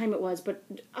remember what time it was, but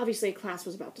obviously class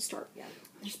was about to start. Yeah.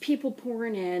 There's people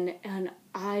pouring in, and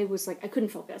I was like, I couldn't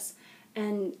focus.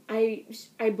 And I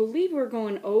believe we're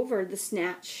going over the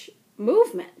snatch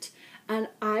movement, and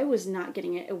I was not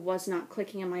getting it. It was not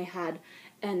clicking in my head.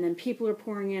 And then people are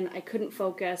pouring in. I couldn't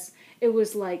focus. It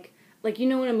was like you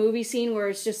know in a movie scene where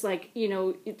it's just like, you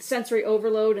know, sensory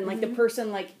overload, and like the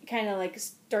person like kind of like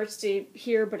starts to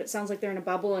hear, but it sounds like they're in a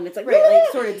bubble, and it's like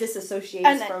like sort of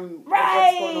disassociates from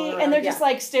what's going on around. And they're just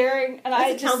like staring. And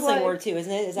that's a counseling word too,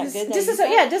 isn't it? Is that good?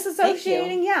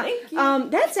 Disassociating. Yeah. Thank you.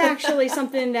 That's actually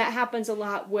something that happens a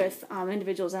lot with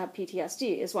individuals that have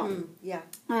PTSD as well. Yeah.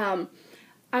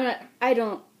 I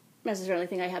don't necessarily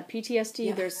think I have PTSD.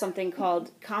 Yeah. There's something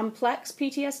called complex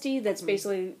PTSD that's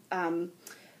basically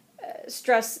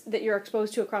stress that you're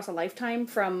exposed to across a lifetime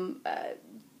from,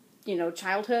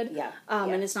 childhood. Yeah.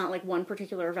 And it's not like one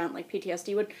particular event like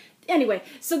PTSD would. Anyway,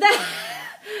 so that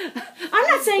I'm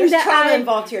not saying there's that trauma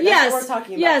involved here. That's what we're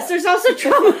talking about. Yes, there's also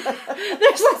trauma.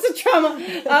 There's lots of trauma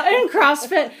in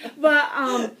CrossFit,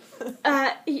 but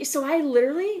so I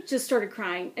literally just started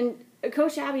crying, and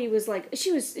Coach Abby was like,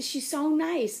 she's so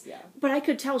nice, but I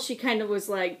could tell she kind of was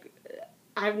like,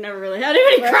 I've never really had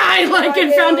anybody cry like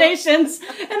in foundations.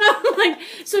 And I'm like,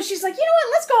 so she's like, you know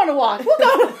what, let's go on a walk. We'll go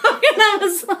on a walk. And I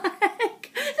was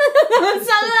like, I'm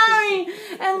so sorry.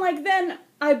 And like then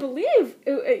I believe,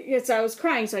 I was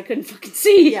crying so I couldn't fucking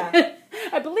see. Yeah.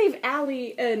 I believe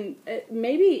Allie and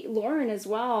maybe Lauren as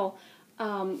well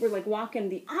were like walking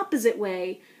the opposite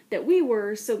way that we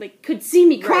were, so they could see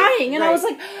me crying, and I was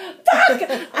like, fuck!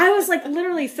 I was like,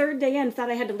 literally third day in,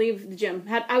 thought I had to leave the gym.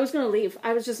 I was going to leave.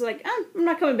 I was just like, I'm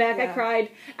not coming back. I cried.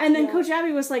 And then Coach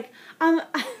Abby was like,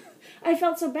 I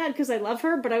felt so bad because I love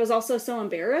her, but I was also so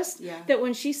embarrassed that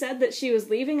when she said that she was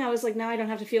leaving, I was like, now I don't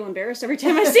have to feel embarrassed every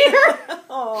time I see her.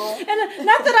 And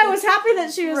not that I was happy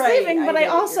that she was leaving, but I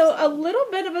also a little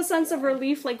bit of a sense of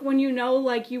relief, like when you know,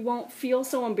 like you won't feel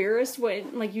so embarrassed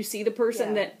when like you see the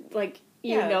person that like,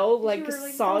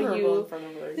 saw you.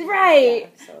 Right.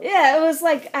 Yeah, it was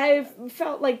like, I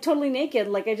felt like totally naked.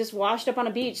 Like I just washed up on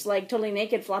a beach, like totally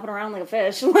naked, flopping around like a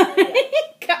fish.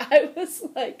 I was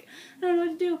like, I don't know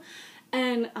what to do.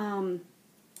 And,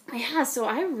 so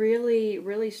I really,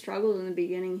 really struggled in the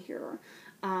beginning here.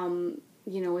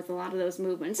 With a lot of those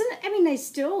movements. And, I mean, I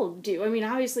still do. I mean,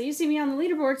 obviously, you see me on the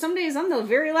leaderboard. Some days I'm the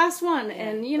very last one.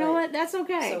 And you know what? That's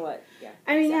okay. So what? Yeah.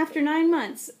 I mean, after 9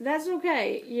 months, that's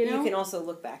okay, you know? You can also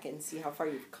look back and see how far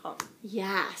you've come.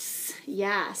 Yes.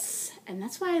 And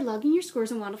that's why logging your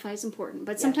scores in Wodify is important.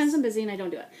 But sometimes I'm busy and I don't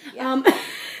do it. Yeah.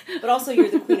 But also you're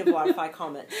the queen of Wodify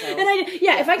comments. So. And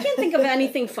if I can't think of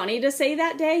anything funny to say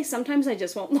that day, sometimes I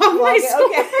just won't log my score.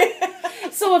 Okay.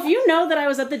 So if you know that I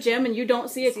was at the gym and you don't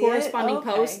see a corresponding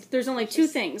post, there's only two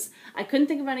things. I couldn't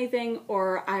think of anything,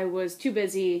 or I was too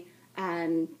busy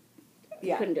and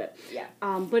couldn't do it. Yeah.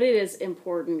 But it is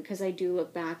important because I do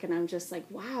look back and I'm just like,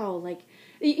 wow, like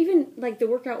even like the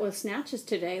workout with snatches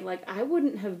today, like I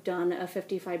wouldn't have done a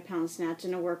 55-pound snatch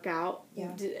in a workout.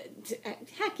 Yeah.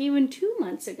 Heck, even 2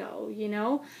 months ago, you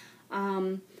know?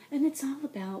 And it's all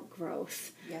about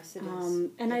growth. Yes, it is.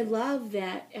 And I love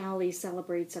that Allie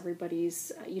celebrates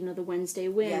everybody's, the Wednesday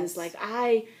wins. Yes. Like,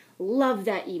 I love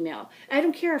that email. I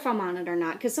don't care if I'm on it or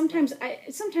not, because sometimes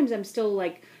I'm still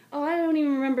like, oh, I don't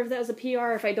even remember if that was a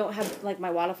PR if I don't have, like, my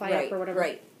Wodify app or whatever.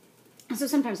 Right. So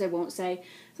sometimes I won't say.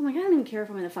 So I'm like, I don't even care if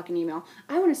I'm in the fucking email.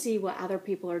 I want to see what other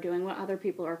people are doing, what other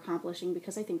people are accomplishing,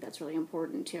 because I think that's really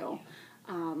important, too.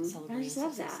 I just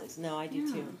love that. No, I do,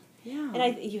 too. Yeah.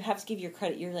 And you have to give your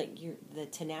credit. You're the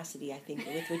tenacity, I think,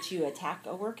 with which you attack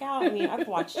a workout. I mean, I've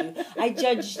watched you. I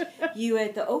judged you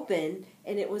at the Open,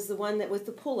 and it was the one that with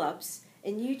the pull-ups,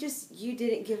 and you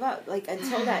didn't give up. Like,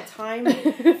 until that time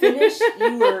finished,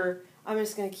 you were, I'm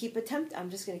just going to keep I'm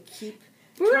just going to keep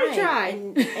We're going to try.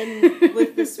 And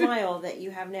with the smile that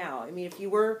you have now. I mean, if you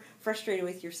were frustrated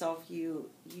with yourself, you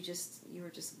were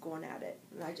just going at it.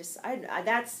 And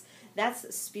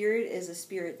that's spirit is a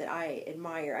spirit that I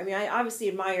admire. I mean, I obviously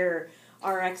admire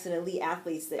RX and elite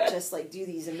athletes that just like do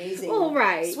these amazing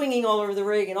swinging all over the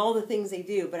rig and all the things they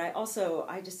do. But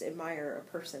I just admire a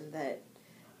person that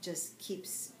just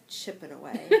keeps chipping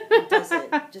away and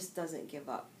doesn't give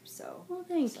up. So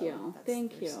thank you.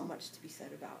 There's so much to be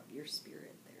said about your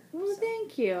spirit there. Well,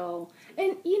 thank you.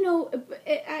 And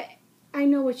I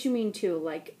know what you mean too.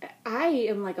 Like, I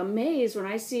am like amazed when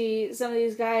I see some of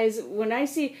these guys.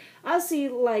 I'll see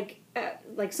like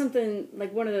like something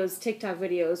like one of those TikTok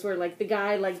videos where like the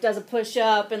guy like does a push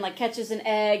up and like catches an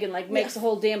egg and like makes a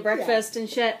whole damn breakfast and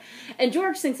shit. And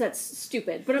George thinks that's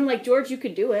stupid, but I'm like, George, you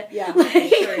could do it. Yeah, like, I'm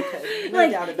sure he could.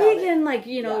 No doubt about he can like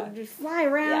fly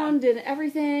around and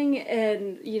everything,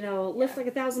 and lift like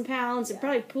 1,000 pounds and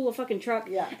probably pull a fucking truck.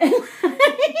 Yeah, and,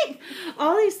 like,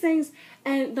 all these things,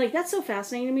 and like that's so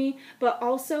fascinating to me. But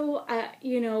also,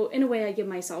 in a way, I give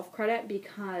myself credit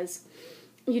because.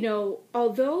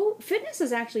 Although fitness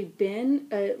has actually been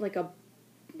I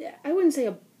wouldn't say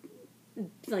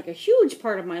a huge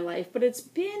part of my life, but it's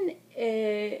been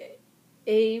a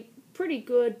pretty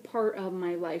good part of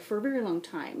my life for a very long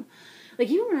time. Like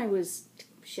even when I was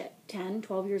 10,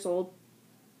 12 years old,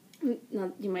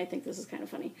 now you might think this is kind of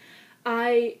funny.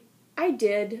 I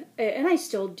did, and I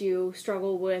still do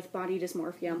struggle with body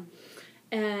dysmorphia.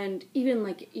 And even,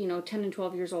 10 and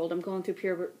 12 years old, I'm going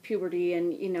through puberty,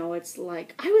 and, it's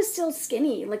like, I was still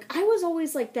skinny. Like, I was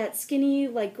always, that skinny,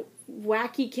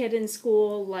 wacky kid in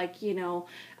school.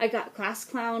 I got class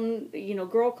clown,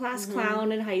 girl class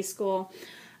clown in high school.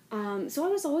 So I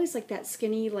was always, that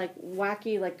skinny,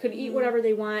 wacky, could eat whatever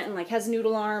they want, and, has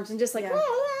noodle arms, and just,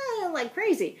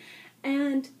 crazy.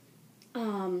 And,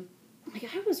 I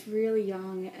was really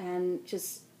young, and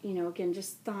just... again,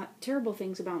 just thought terrible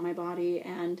things about my body,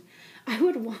 and I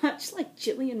would watch,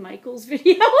 Jillian Michaels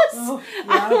videos. Oh,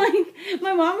 yeah.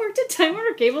 My mom worked at Time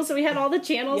Warner Cable, so we had all the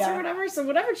channels or whatever, so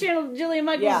whatever channel Jillian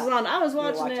Michaels was on, I was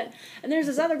watching it. And there's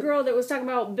this other girl that was talking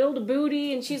about build a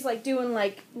booty, and she's, doing,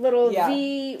 little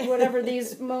V, whatever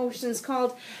these motions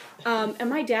called. And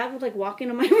my dad would, walk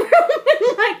into my room,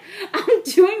 and, I'm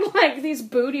doing, these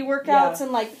booty workouts,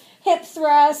 and, hip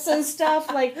thrusts and stuff,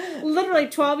 literally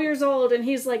 12 years old, and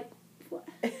he's like, what?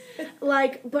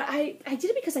 But I did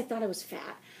it because I thought I was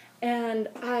fat, and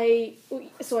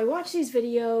so I watched these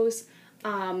videos,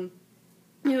 again,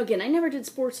 I never did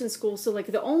sports in school, so,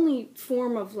 the only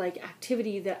form of,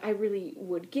 activity that I really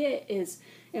would get is,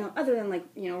 other than,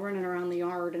 running around the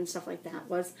yard and stuff like that,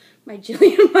 was my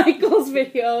Jillian Michaels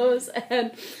videos,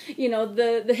 and,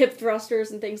 the hip thrusters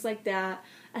and things like that.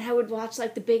 And I would watch,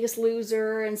 The Biggest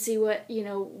Loser and see what,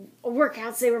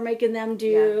 workouts they were making them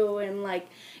do and,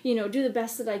 do the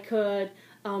best that I could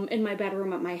in my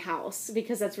bedroom at my house,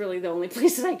 because that's really the only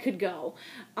place that I could go.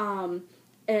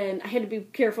 And I had to be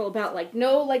careful about,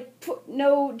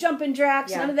 no jumping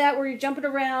jacks, none of that where you're jumping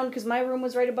around, because my room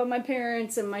was right above my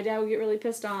parents, and my dad would get really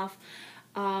pissed off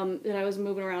that I was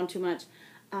moving around too much.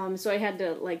 So I had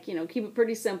to, keep it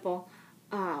pretty simple.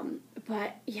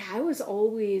 But yeah, I was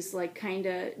always kind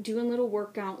of doing little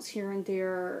workouts here and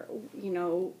there,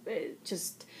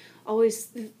 just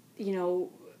always,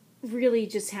 really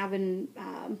just having,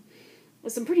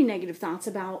 some pretty negative thoughts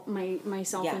about my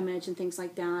self-image and things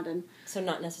like that. And so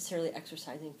not necessarily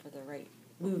exercising for the right,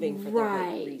 moving for the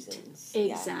right reasons.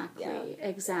 Exactly.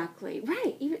 Exactly.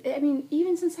 Right.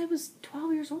 Even since I was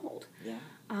 12 years old. Yeah.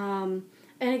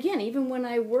 And again, even when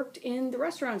I worked in the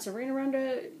restaurants, I ran around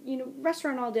a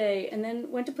restaurant all day, and then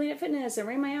went to Planet Fitness and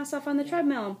ran my ass off on the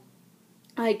treadmill.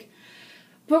 Part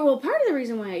of the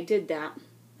reason why I did that,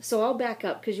 so I'll back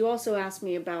up, because you also asked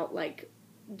me about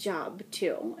job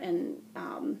too, and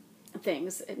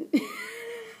things, and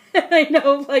I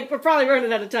know we're probably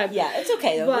running out of time. Yeah, it's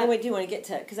okay though. But, we do want to get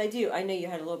to, because I know you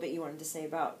had a little bit you wanted to say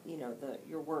about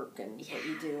your work and what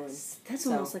you do, and that's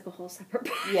almost like a whole separate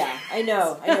podcast. Yeah, I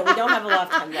know we don't have a lot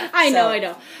of time left. I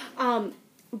know.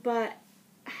 But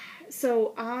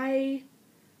so I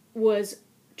was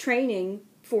training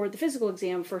for the physical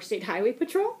exam for State Highway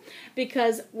Patrol,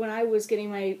 because when I was getting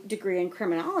my degree in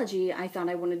criminology, I thought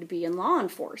I wanted to be in law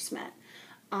enforcement,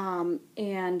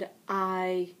 and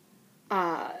I.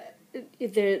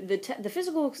 The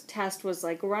physical test was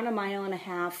run 1.5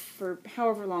 miles for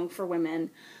however long for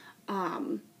women.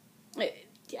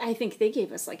 I think they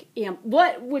gave us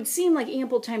what would seem like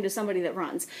ample time to somebody that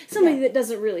runs. Somebody that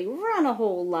doesn't really run a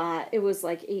whole lot. It was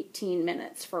 18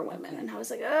 minutes for women, and I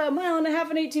was 1.5 miles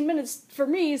and 18 minutes for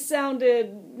me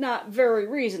sounded not very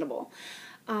reasonable.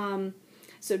 So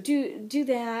do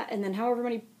that, and then however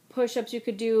many push-ups you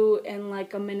could do in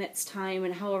a minute's time,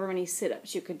 and however many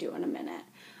sit-ups you could do in a minute.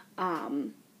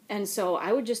 And so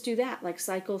I would just do that,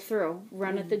 cycle through,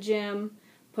 run at the gym,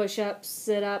 push-ups,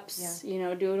 sit-ups,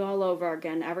 do it all over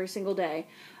again every single day.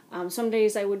 Some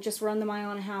days I would just run the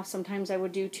 1.5 miles. Sometimes I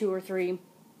would do 2 or 3,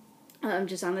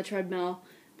 just on the treadmill,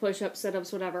 push-ups,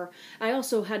 sit-ups, whatever. I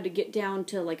also had to get down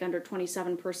to under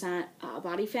 27%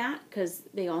 body fat, because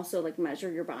they also measure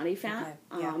your body fat.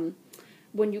 Okay. Yeah.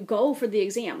 When you go for the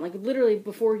exam, literally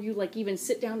before you even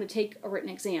sit down to take a written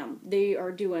exam, they are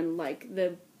doing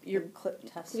the your clip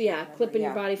test. Clipping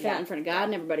your body fat in front of God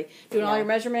and everybody, doing all your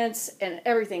measurements and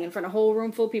everything in front of a whole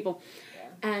room full of people,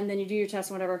 and then you do your test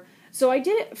and whatever. So I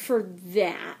did it for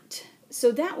that.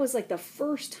 So that was like the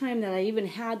first time that I even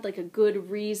had like a good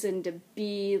reason to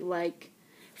be like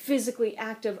physically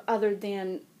active other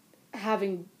than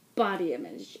having body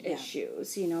image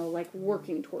issues, like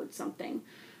working towards something.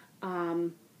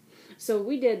 So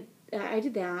I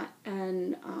did that,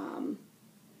 and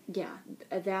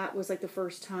that was like the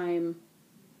first time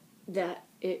that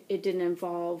it didn't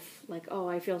involve like, oh,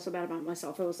 I feel so bad about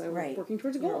myself. It was like working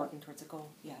towards a goal. You're working towards a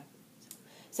goal, yeah.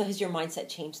 So has your mindset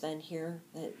changed then here,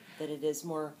 that it is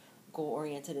more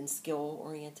goal-oriented and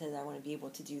skill-oriented? I want to be able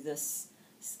to do this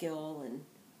skill, and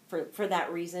for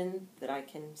that reason that I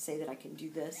can say that I can do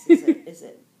this? Is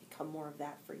it become more of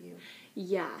that for you?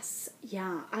 Yes.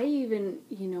 Yeah. I even,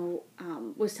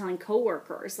 was telling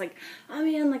coworkers, like, oh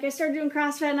man, like I started doing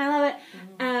CrossFit and I love it.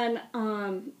 And,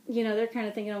 they're kind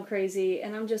of thinking I'm crazy.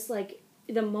 And I'm just like,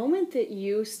 the moment that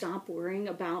you stop worrying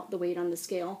about the weight on the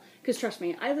scale, because trust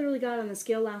me, I literally got on the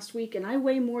scale last week and I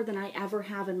weigh more than I ever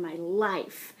have in my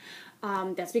life.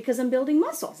 That's because I'm building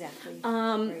muscle. Exactly. Right.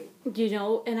 And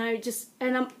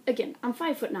I'm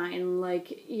 5'9",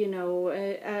 like,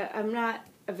 I'm not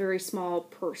a very small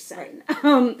person.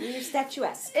 Right. You're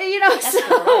statuesque. Well,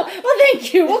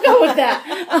 thank you. We'll go with that.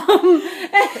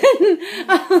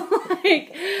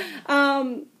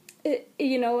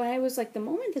 I was like, the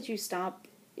moment that you stop,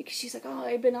 because she's like, oh,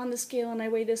 I've been on the scale and I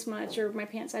weigh this much, or my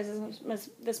pant size is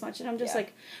this much, and I'm just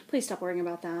like, please stop worrying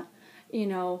about that.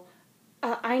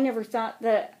 I never thought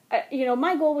that,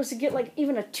 my goal was to get like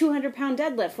even a 200-pound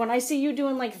deadlift when I see you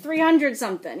doing like 300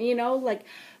 something,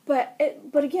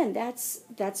 but again, that's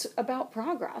about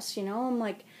progress, I'm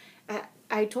like,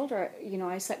 I told her,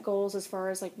 I set goals as far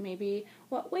as like maybe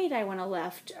what weight I want to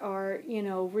lift, or,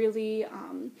 really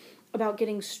about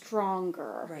getting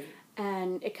stronger. Right.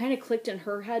 And it kind of clicked in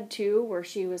her head too, where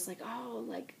she was like, oh,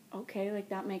 like, okay, like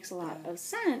that makes a lot of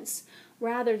sense,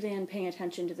 rather than paying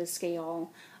attention to the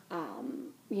scale,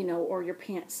 or your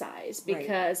pant size,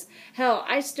 because hell,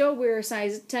 I still wear a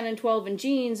size 10 and 12 in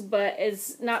jeans, but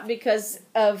it's not because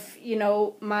of,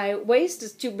 my waist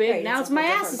is too big. Now it's my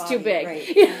ass is too big.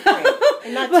 Right.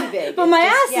 And not too big. But my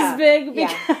ass is big,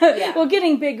 because, well,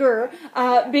 getting bigger,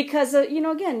 because,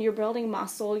 again, you're building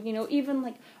muscle, even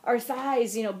like our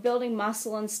thighs, building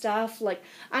muscle and stuff. Like,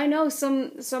 I know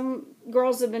some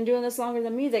girls have been doing this longer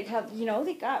than me. They have, we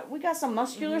got some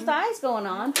muscular thighs going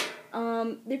on.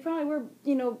 They probably wear,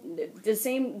 the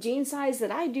same jean size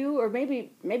that I do, or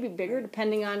maybe bigger,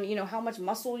 depending on, how much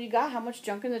muscle you got, how much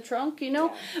junk in the trunk,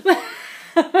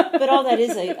 But all that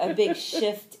is a big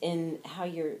shift in how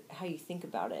you think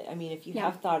about it. I mean, if you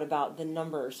have thought about the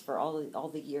numbers for all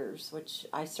the years, which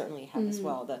I certainly have as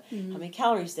well, how many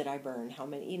calories did I burn? How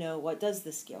many, what does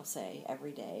the scale say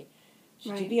every day?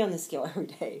 Should you be on the scale every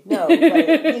day? No,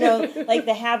 but, like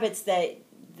the habits that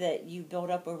you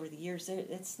build up over the years,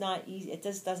 it's not easy. It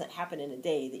just doesn't happen in a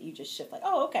day that you just shift like,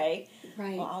 oh, okay,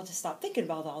 well, I'll just stop thinking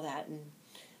about all that and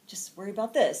just worry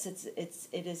about this. It's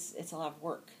a lot of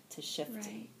work to shift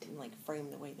and like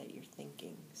frame the way that you're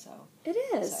thinking. So it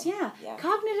is, yeah.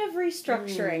 Cognitive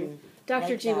restructuring. Dr.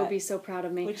 Like G would be so proud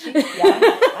of me. Would she? Yeah,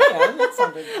 I am. That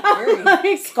sounded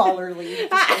very scholarly.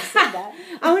 Just said that.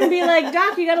 I'm going to be like,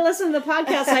 Doc, you got to listen to the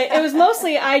podcast. It was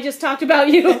mostly I just talked about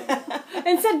you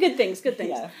and said good things.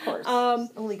 Yeah, of course.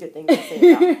 Only good things to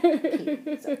say about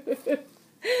Pete, so.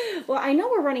 Well, I know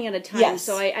we're running out of time,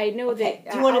 so I know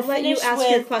that do you want to let you ask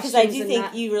your questions. Because I do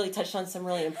think you really touched on some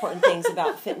really important things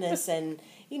about fitness and,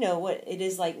 what it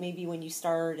is like maybe when you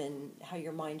start and how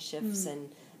your mind shifts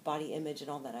and body image and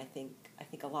all that. I think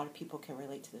a lot of people can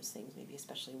relate to those things, maybe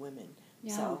especially women.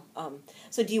 Yeah.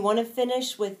 So do you want to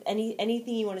finish with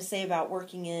anything you want to say about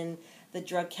working in the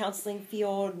drug counseling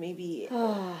field? Maybe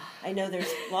I know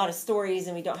there's a lot of stories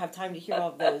and we don't have time to hear all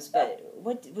of those, but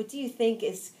what do you think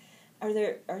is... Are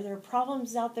there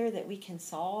problems out there that we can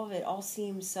solve? It all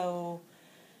seems so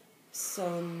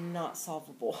not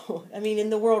solvable. I mean, in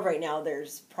the world right now,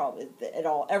 there's probably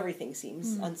everything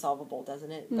seems unsolvable,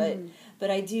 doesn't it?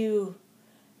 But I do,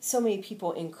 so many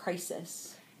people in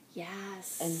crisis.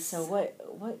 Yes. And so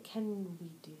what can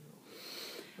we do?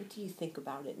 What do you think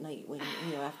about at night when,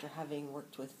 after having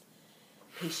worked with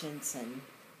patients and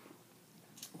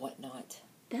whatnot?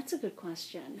 That's a good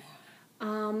question.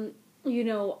 I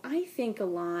think a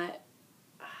lot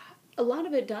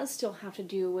of it does still have to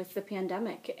do with the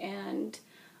pandemic and,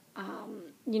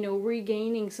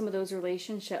 regaining some of those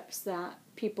relationships that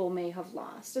people may have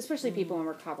lost, especially people in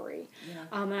recovery. Yeah.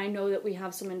 And I know that we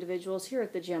have some individuals here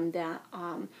at the gym that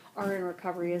are in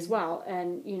recovery as well,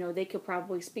 and they could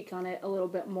probably speak on it a little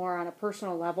bit more on a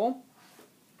personal level.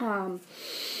 But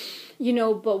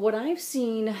what I've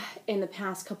seen in the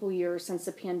past couple years since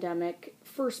the pandemic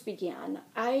first began,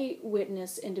 I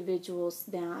witnessed individuals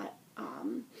that,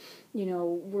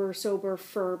 were sober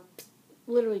for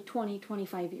literally 20,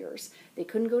 25 years. They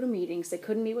couldn't go to meetings. They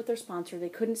couldn't meet with their sponsor. They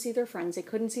couldn't see their friends. They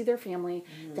couldn't see their family.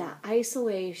 That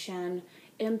isolation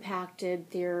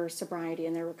impacted their sobriety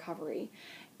and their recovery.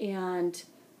 And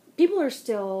people are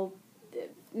still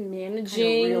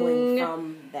managing. Kind of reeling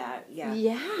from that, yeah.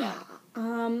 Yeah.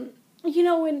 And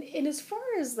as far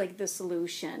as, like, the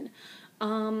solution,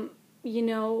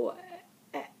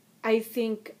 I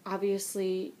think,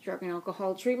 obviously, drug and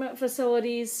alcohol treatment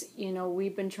facilities,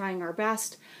 we've been trying our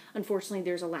best. Unfortunately,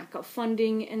 there's a lack of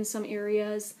funding in some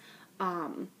areas.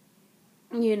 There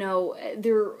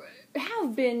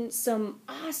have been some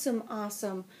awesome,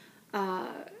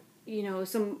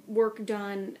 some work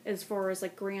done as far as,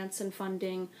 like, grants and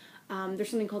funding. There's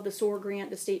something called the SOAR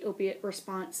grant, the State Opiate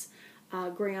Response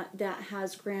grant, that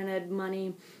has granted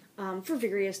money for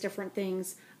various different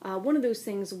things. One of those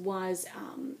things was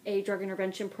a drug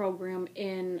intervention program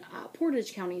in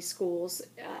Portage County schools.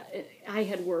 I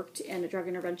had worked in a drug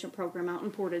intervention program out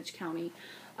in Portage County,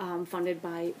 funded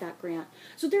by that grant.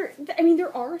 So there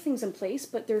are things in place,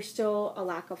 but there's still a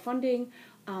lack of funding.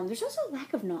 There's also a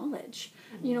lack of knowledge.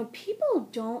 Mm-hmm. People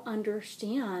don't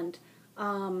understand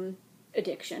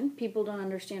addiction. People don't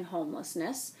understand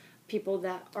homelessness. People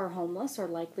that are homeless are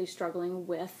likely struggling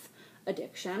with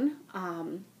addiction,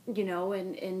 and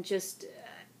just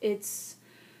it's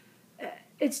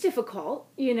difficult,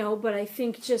 but I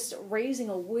think just raising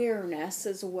awareness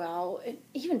as well, and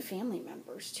even family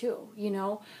members too,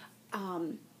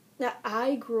 that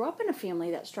I grew up in a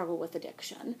family that struggled with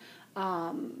addiction,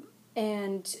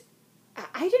 and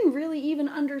I didn't really even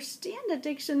understand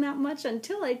addiction that much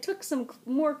until I took some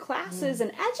more classes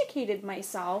and educated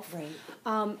myself, right.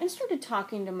 And started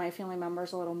talking to my family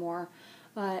members a little more.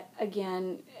 But Mm-hmm.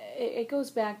 again, it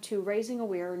goes back to raising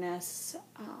awareness,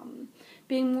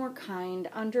 being more kind,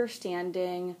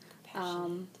 understanding,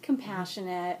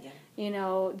 compassionate. Yeah.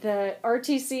 The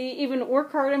RTC, even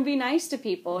work hard and be nice to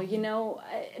people.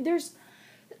 Mm-hmm.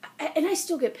 And I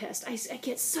still get pissed. I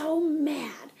get so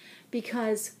mad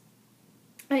because,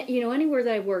 anywhere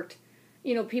that I worked,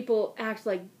 people act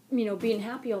like, being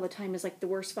happy all the time is like the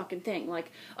worst fucking thing. Like,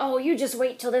 oh, you just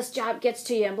wait till this job gets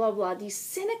to you and blah, blah. These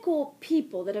cynical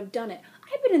people that have done it.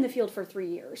 I've been in the field for 3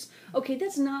 years. Okay,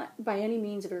 that's not by any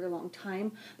means a very long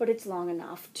time, but it's long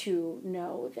enough to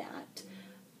know that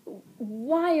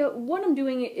what I'm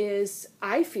doing is,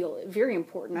 I feel very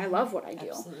important. I love what I do.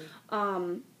 Absolutely.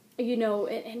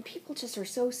 And people just are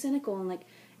so cynical and like,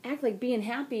 act like being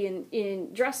happy and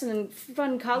in dressing in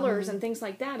fun colors and things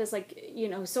like that is like,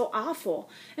 so awful.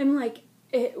 And like,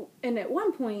 and at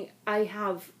one point I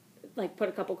have like put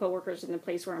a couple coworkers in a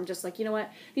place where I'm just like, you know what,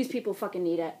 these people fucking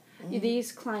need it.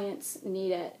 These clients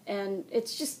need it. And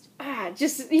it's just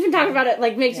even talking about it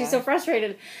like makes me so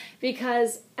frustrated,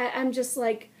 because I'm just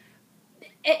like,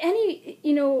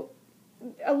 a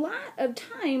lot of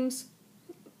times,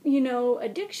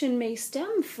 addiction may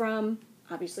stem from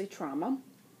obviously trauma,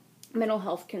 mental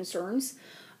health concerns,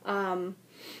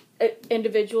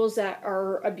 individuals that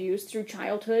are abused through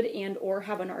childhood and or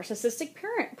have a narcissistic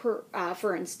parent,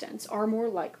 for instance, are more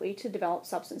likely to develop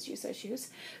substance use issues.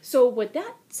 So what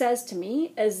that says to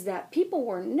me is that people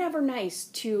were never nice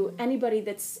to anybody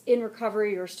that's in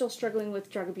recovery or still struggling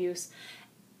with drug abuse.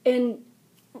 And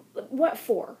what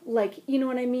for? Like, you know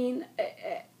what I mean?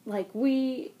 Like,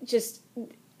 they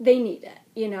need it,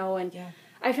 and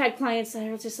I've had clients that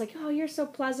are just like, oh, you're so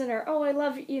pleasant, or, oh, I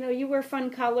love, you wear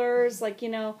fun colors, like,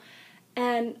 and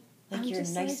like I'm you're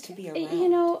just nice like, to be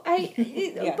around.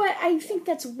 But I think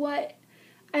that's what,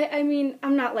 I mean,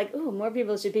 I'm not like, oh, more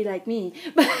people should be like me,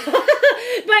 but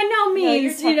by no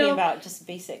means, No, you're talking about just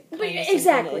basic kindness,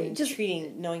 exactly, and just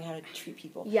knowing how to treat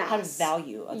people, yes, how to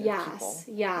value other people.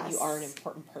 Yes, you are an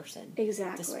important person,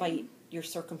 exactly, despite your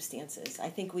circumstances. I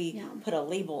think we put a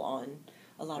label on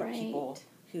a lot of people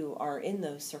who are in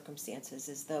those circumstances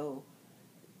as though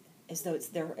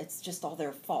it's just all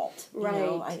their fault. I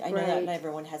know that not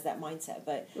everyone has that mindset,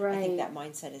 but I think that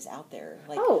mindset is out there.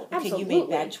 Like, okay, you made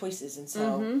bad choices, and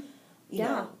so you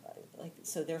know, like,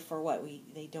 so therefore,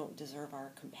 they don't deserve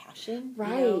our compassion,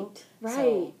 right?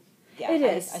 So, it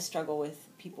is. I struggle with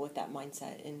people with that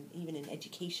mindset, and even in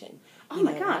education. Oh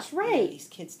my gosh, right? These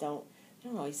kids don't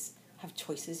always have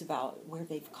choices about where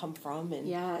they've come from and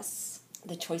Yes.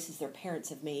 the choices their parents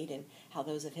have made and how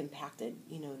those have impacted,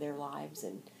 their lives.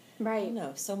 And I Right. don't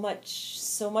know, so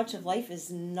much of life is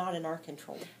not in our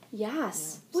control.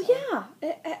 Yes. Yeah, Well,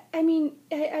 so. yeah. I mean,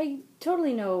 I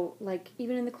totally know, like,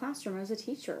 even in the classroom as a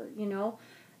teacher,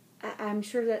 I'm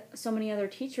sure that so many other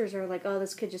teachers are like, oh,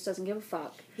 this kid just doesn't give a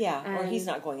fuck. Yeah, or And- he's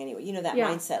not going anywhere. That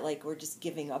Yeah. mindset, like we're just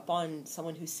giving up on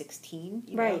someone who's 16.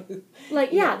 Right. Know?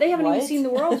 Like, yeah, they haven't even What? seen the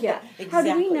world yet. How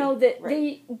do we Exactly. know that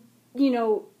Right.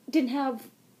 they, didn't have,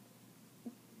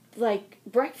 like,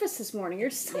 breakfast this morning or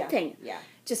something? Yeah.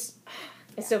 Just,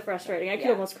 it's Yeah. so frustrating. I could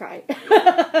Yeah. almost cry.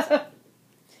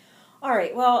 All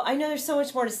right. Well, I know there's so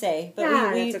much more to say, but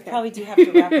Yeah, we that's okay. probably do have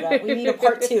to wrap it up. We need a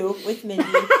part 2 with Mindy.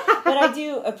 But I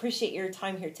do appreciate your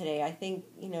time here today. I think,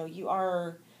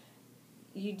 I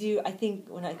think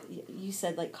when you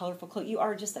said like colorful clothes, you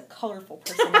are just a colorful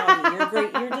personality. You're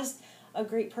great. You're just a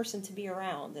great person to be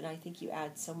around. And I think you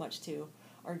add so much to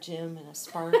our gym and a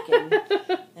spark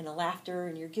and a laughter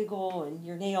and your giggle and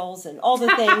your nails and all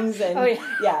the things. And Oh,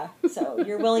 yeah. so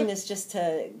your willingness just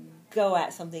to go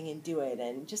at something and do it,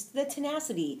 and just the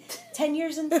tenacity. 10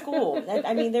 years in school.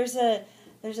 There's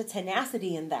a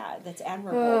tenacity in that's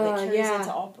admirable. That carries yeah.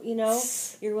 into all.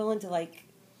 You're willing to like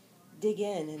dig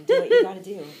in and do what you got to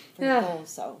do for your goals.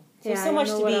 So Yeah, so I much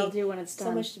don't know to what be I'll do when it's so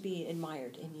done. much to be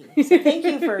admired in you. So thank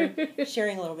you for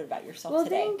sharing a little bit about yourself Well,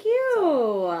 today. thank you.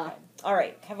 All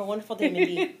right, have a wonderful day,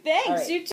 Mindy. Thanks. All right. You too.